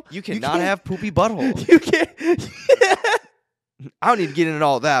 bro. You cannot can't- have poopy butthole. You can't. I don't need to get into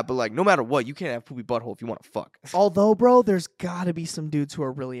all that, but like, no matter what, you can't have poopy butthole if you want to fuck. Although, bro, there's got to be some dudes who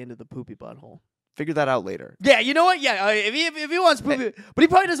are really into the poopy butthole. Figure that out later. Yeah, you know what? Yeah, if he wants poopy, but he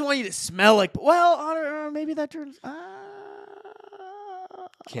probably doesn't want you to smell like. Well, maybe that turns.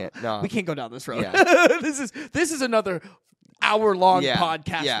 Can't. No. We can't go down this road. Yeah. this is another hour-long Yeah,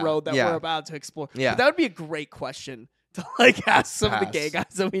 podcast yeah, road that yeah. we're about to explore. Yeah. But that would be a great question to like ask some of the gay Pass.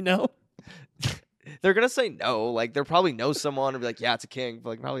 guys that we know. They're gonna say no. Like, they'll probably know someone or be like, yeah, it's a king. But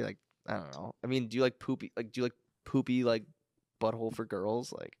like, probably like, I don't know. I mean, do you like poopy? Like, do you like poopy like butthole for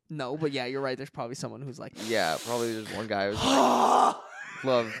girls? Like, No, but yeah, you're right. There's probably someone who's like, yeah, probably there's one guy who's like,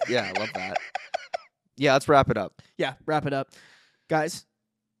 love that. Yeah, let's wrap it up, yeah. Wrap it up, guys.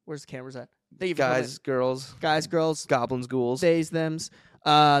 Where's the cameras at? Thank you for guys, girls, coming. Guys, girls, goblins, ghouls. theys, thems.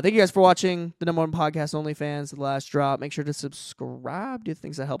 Thank you guys for watching the #1 podcast, OnlyFans, The Last Drop. Make sure to subscribe. Do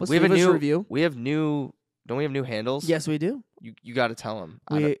things that help us. We have Leave a us new review. We have new Don't we have new handles? Yes, we do. You got to tell them.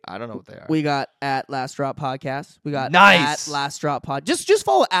 I don't know what they are. We got at Last Drop Podcast. We got Nice. at Last Drop Pod. Just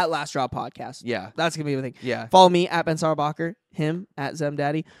follow at Last Drop Podcast. Yeah. That's gonna be the thing. Yeah. Follow me at Ben Sarbacher, him at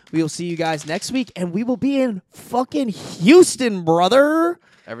Zemdaddy. We will see you guys next week, and we will be in fucking Houston, brother.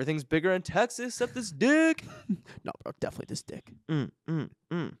 Everything's bigger in Texas except this dick. No, bro, definitely this dick.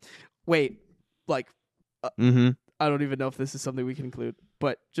 Mm-hmm. Wait, like, I don't even know if this is something we can include,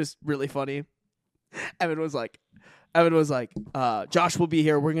 but just really funny. Evan was like, Josh will be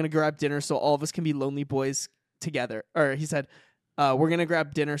here. We're going to grab dinner so all of us can be lonely boys together. Or he said, we're going to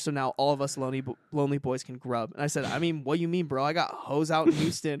grab dinner so now all of us lonely boys can grub. And I said, I mean, what you mean, bro? I got hoes out in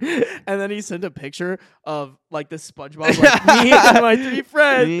Houston. And then he sent a picture of like the SpongeBob, like me and my 3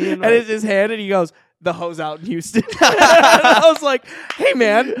 friends. And it's his hand and he goes, the hoes out in Houston. And I was like, hey,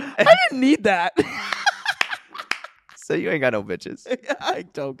 man, I didn't need that. So you ain't got no bitches. I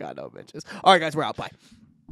don't got no bitches. All right, guys, we're out. Bye.